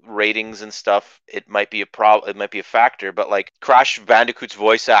ratings and stuff. It might be a problem. It might be a factor. But like Crash Bandicoot's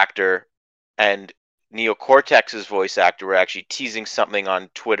voice actor and Neo Cortex's voice actor were actually teasing something on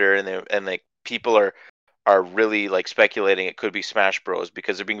Twitter, and like people are really like speculating it could be Smash Bros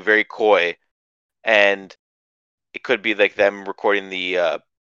because they're being very coy, and it could be like them recording the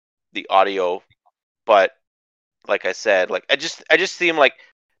audio. But like I said, like I just seem like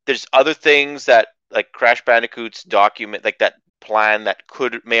there's other things that like Crash Bandicoot's document, like that plan that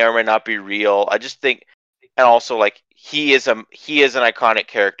may or may not be real. I just think, and also like he is an iconic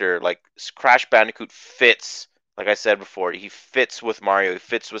character. Like Crash Bandicoot fits, like I said before, he fits with Mario, he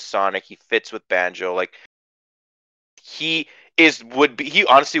fits with Sonic, he fits with Banjo. Like he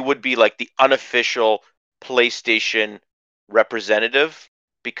honestly would be like the unofficial PlayStation representative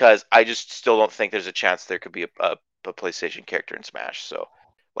because I just still don't think there's a chance there could be a PlayStation character in Smash. So,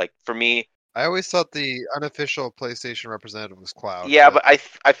 like for me, I always thought the unofficial PlayStation representative was Cloud, yeah, but but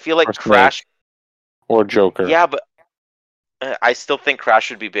I feel Or like Crash. Snake. Or Joker. Yeah, but I still think Crash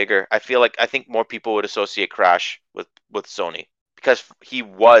would be bigger. I think more people would associate Crash with Sony because he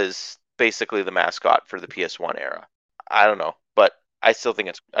was basically the mascot for the PS1 era. I don't know, but I still think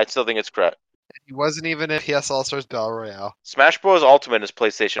it's Crash. he wasn't even in PS All Stars Battle Royale. Smash Bros. Ultimate is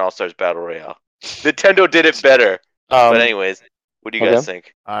PlayStation All Stars Battle Royale. Nintendo did it better. But anyways, what do you guys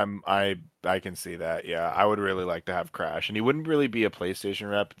think? I can see that. Yeah, I would really like to have Crash, and he wouldn't really be a PlayStation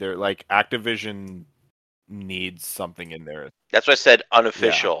rep. They're like Activision needs something in there, That's what I said.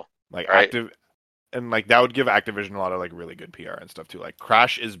 Unofficial. like Right. active, and like that would give Activision a lot of like really good PR and stuff too. Like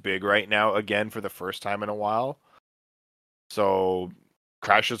Crash is big right now again for the first time in a while, so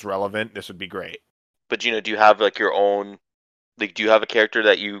Crash is relevant. This would be great. But Gino, do you have like your own? Like, do you have a character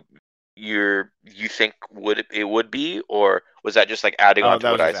that you think would be, or was that just like adding on to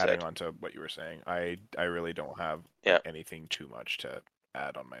that what was I just adding said? on to what you were saying. I really don't have Yeah. anything too much to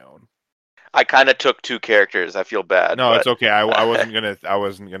add on my own. I kind of took two characters. I feel bad. No, but... it's okay. I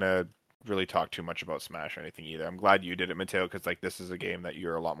wasn't gonna really talk too much about Smash or anything either. I'm glad you did it, Matteo, because like this is a game that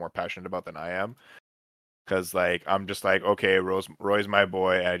you're a lot more passionate about than I am. Because like I'm just like, okay, Roy's my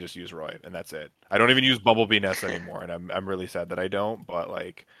boy, and I just use Roy, and that's it. I don't even use Bumblebee Nest anymore, and I'm really sad that I don't. But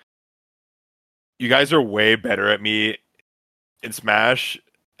like, you guys are way better at me in Smash,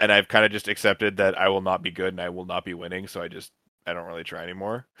 and I've kind of just accepted that I will not be good and I will not be winning, so I don't really try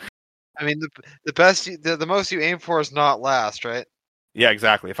anymore. I mean, the most you aim for is not last, right? Yeah,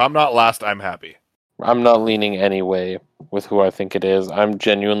 exactly. If I'm not last, I'm happy. I'm not leaning any way with who I think it is. I'm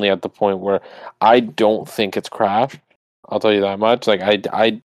genuinely at the point where I don't think it's Crash. I'll tell you that much. Like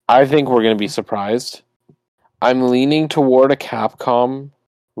I think we're gonna be surprised. I'm leaning toward a Capcom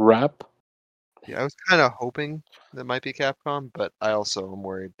rep. Yeah, I was kind of hoping that might be Capcom, but I also am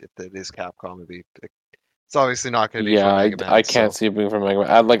worried if it is Capcom, it's obviously not going to be Yeah, for Mega Man. I can't see it being from Mega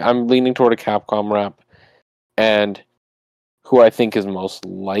Man. I'm leaning toward a Capcom rep, and who I think is most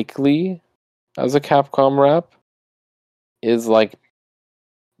likely as a Capcom rep is like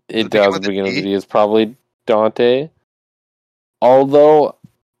it does begin with a D. Is probably Dante. Although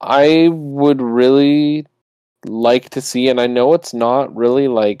I would really like to see, and I know it's not really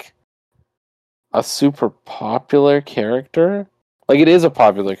like a super popular character. Like it is a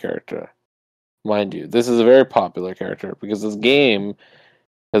popular character, mind you. This is a very popular character because this game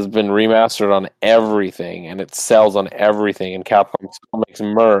has been remastered on everything and it sells on everything, and Capcom still makes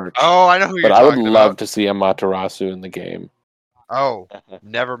merch. Oh, I know who you're But I would talking love about. to see Amaterasu in the game. Oh,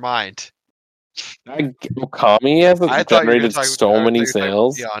 never mind. Okami has generated so many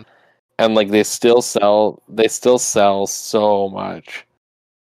sales, and like they still sell so much.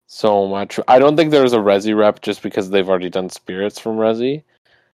 So much. I don't think there's a Resi rep just because they've already done Spirits from Resi.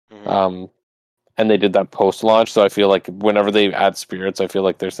 Mhm. And they did that post-launch, so I feel like whenever they add Spirits, I feel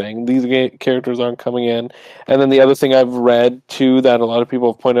like they're saying these characters aren't coming in. And then the other thing I've read, too, that a lot of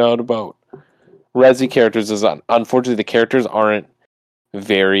people have pointed out about Resi characters is, unfortunately, the characters aren't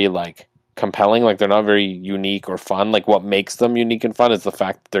very, like, compelling. Like, they're not very unique or fun. Like, what makes them unique and fun is the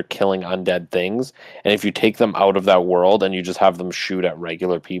fact that they're killing undead things. And if you take them out of that world and you just have them shoot at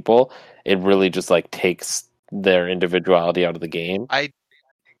regular people, it really just, like, takes their individuality out of the game. I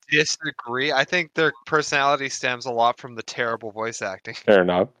disagree. I think their personality stems a lot from the terrible voice acting. Fair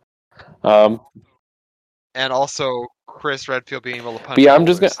enough. And also Chris Redfield being able to punch. But yeah, I'm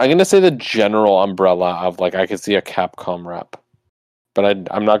gonna say the general umbrella of like I could see a Capcom rep, but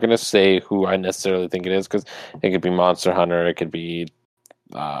I'm not gonna say who I necessarily think it is because it could be Monster Hunter, it could be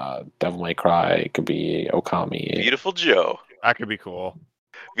Devil May Cry, it could be Okami. Beautiful Joe. That could be cool.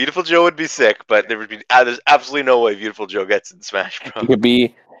 Beautiful Joe would be sick, but there's absolutely no way Beautiful Joe gets in Smash Bros. It could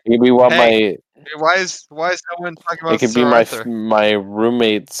be what Hey, why is no one talking about it could Sir be Arthur? my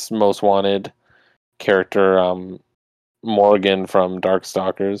roommate's most wanted character, Morgan from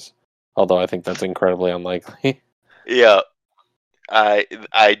Darkstalkers. Although I think that's incredibly unlikely. Yeah, I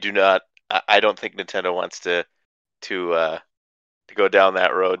do not. I don't think Nintendo wants to go down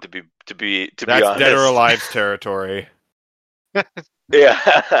that road. To be That's honest, Dead or Alive's territory.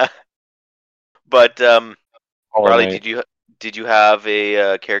 Yeah, but Riley, Right. did you have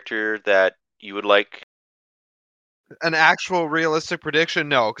a character that you would like? An actual realistic prediction?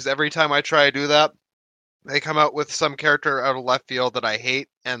 No, because every time I try to do that, they come out with some character out of left field that I hate,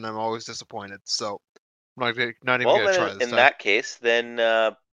 and I'm always disappointed. So I'm not even gonna try this in time. that case, then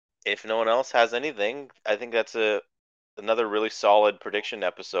if no one else has anything, I think that's another really solid prediction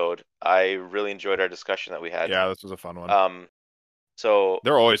episode. I really enjoyed our discussion that we had. Yeah, this was a fun one. So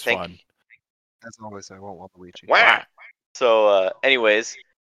They're always thank fun. As always, I won't want Luigi. Wah! So, anyways,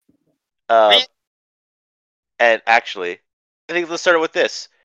 uh, and actually, I think let's start with this.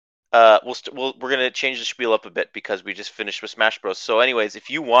 We're gonna change the spiel up a bit because we just finished with Smash Bros. So, anyways, if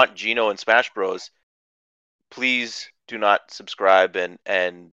you want Gino and Smash Bros, please do not subscribe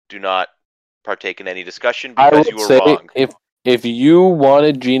and do not partake in any discussion I because would you are say wrong. if you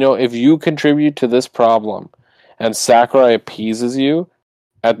wanted Gino, if you contribute to this problem, and Sakurai appeases you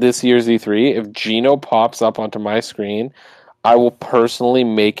at this year's E3, if Gino pops up onto my screen, I will personally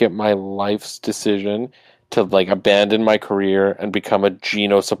make it my life's decision to like abandon my career and become a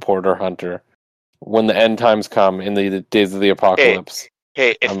Gino supporter hunter when the end times come in the days of the apocalypse.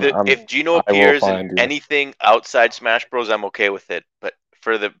 Hey, if Gino I will appears in find you. anything outside Smash Bros, I'm okay with it. But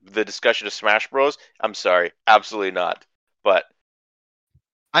for the discussion of Smash Bros, I'm sorry, absolutely not. But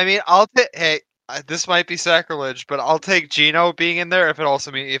I mean, hey, this might be sacrilege, but I'll take Gino being in there if it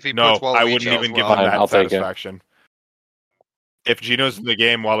also means if he No, puts Waluigi I wouldn't as even give well. them Fine, that I'll take it. satisfaction. If Gino's in the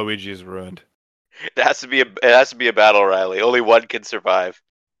game, Waluigi is ruined. it has to be a battle, Riley. Only one can survive.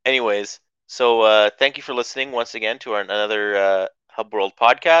 Anyways, so thank you for listening once again to another Hub World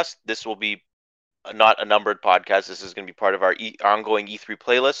podcast. This will be not a numbered podcast. This is going to be part of our ongoing E3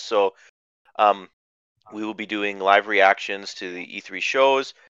 playlist. So um, we will be doing live reactions to the E3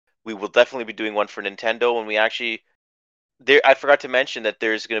 shows. We will definitely be doing one for Nintendo when we actually. I forgot to mention that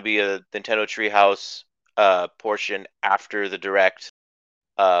there's going to be a Nintendo Treehouse portion after the Direct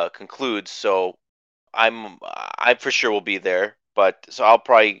concludes. So I for sure will be there. But so I'll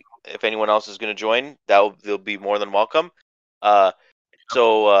probably, if anyone else is going to join, they'll be more than welcome. Uh,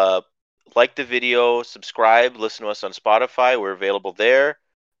 so like the video, subscribe, listen to us on Spotify. We're available there.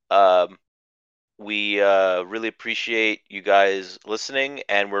 Um, we really appreciate you guys listening,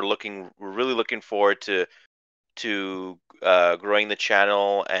 and we're really looking forward to growing the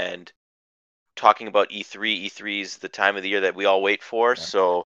channel and talking about E3. E3 is the time of the year that we all wait for. Yeah.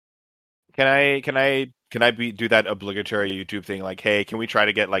 So Can I do that obligatory YouTube thing? Like, hey, can we try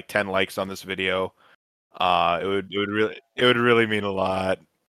to get like 10 likes on this video? It would really mean a lot.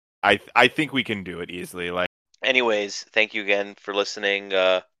 I think we can do it easily. Like. anyways, thank you again for listening.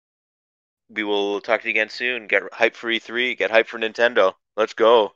 We will talk to you again soon. Get hype for E3. Get hype for Nintendo. Let's go.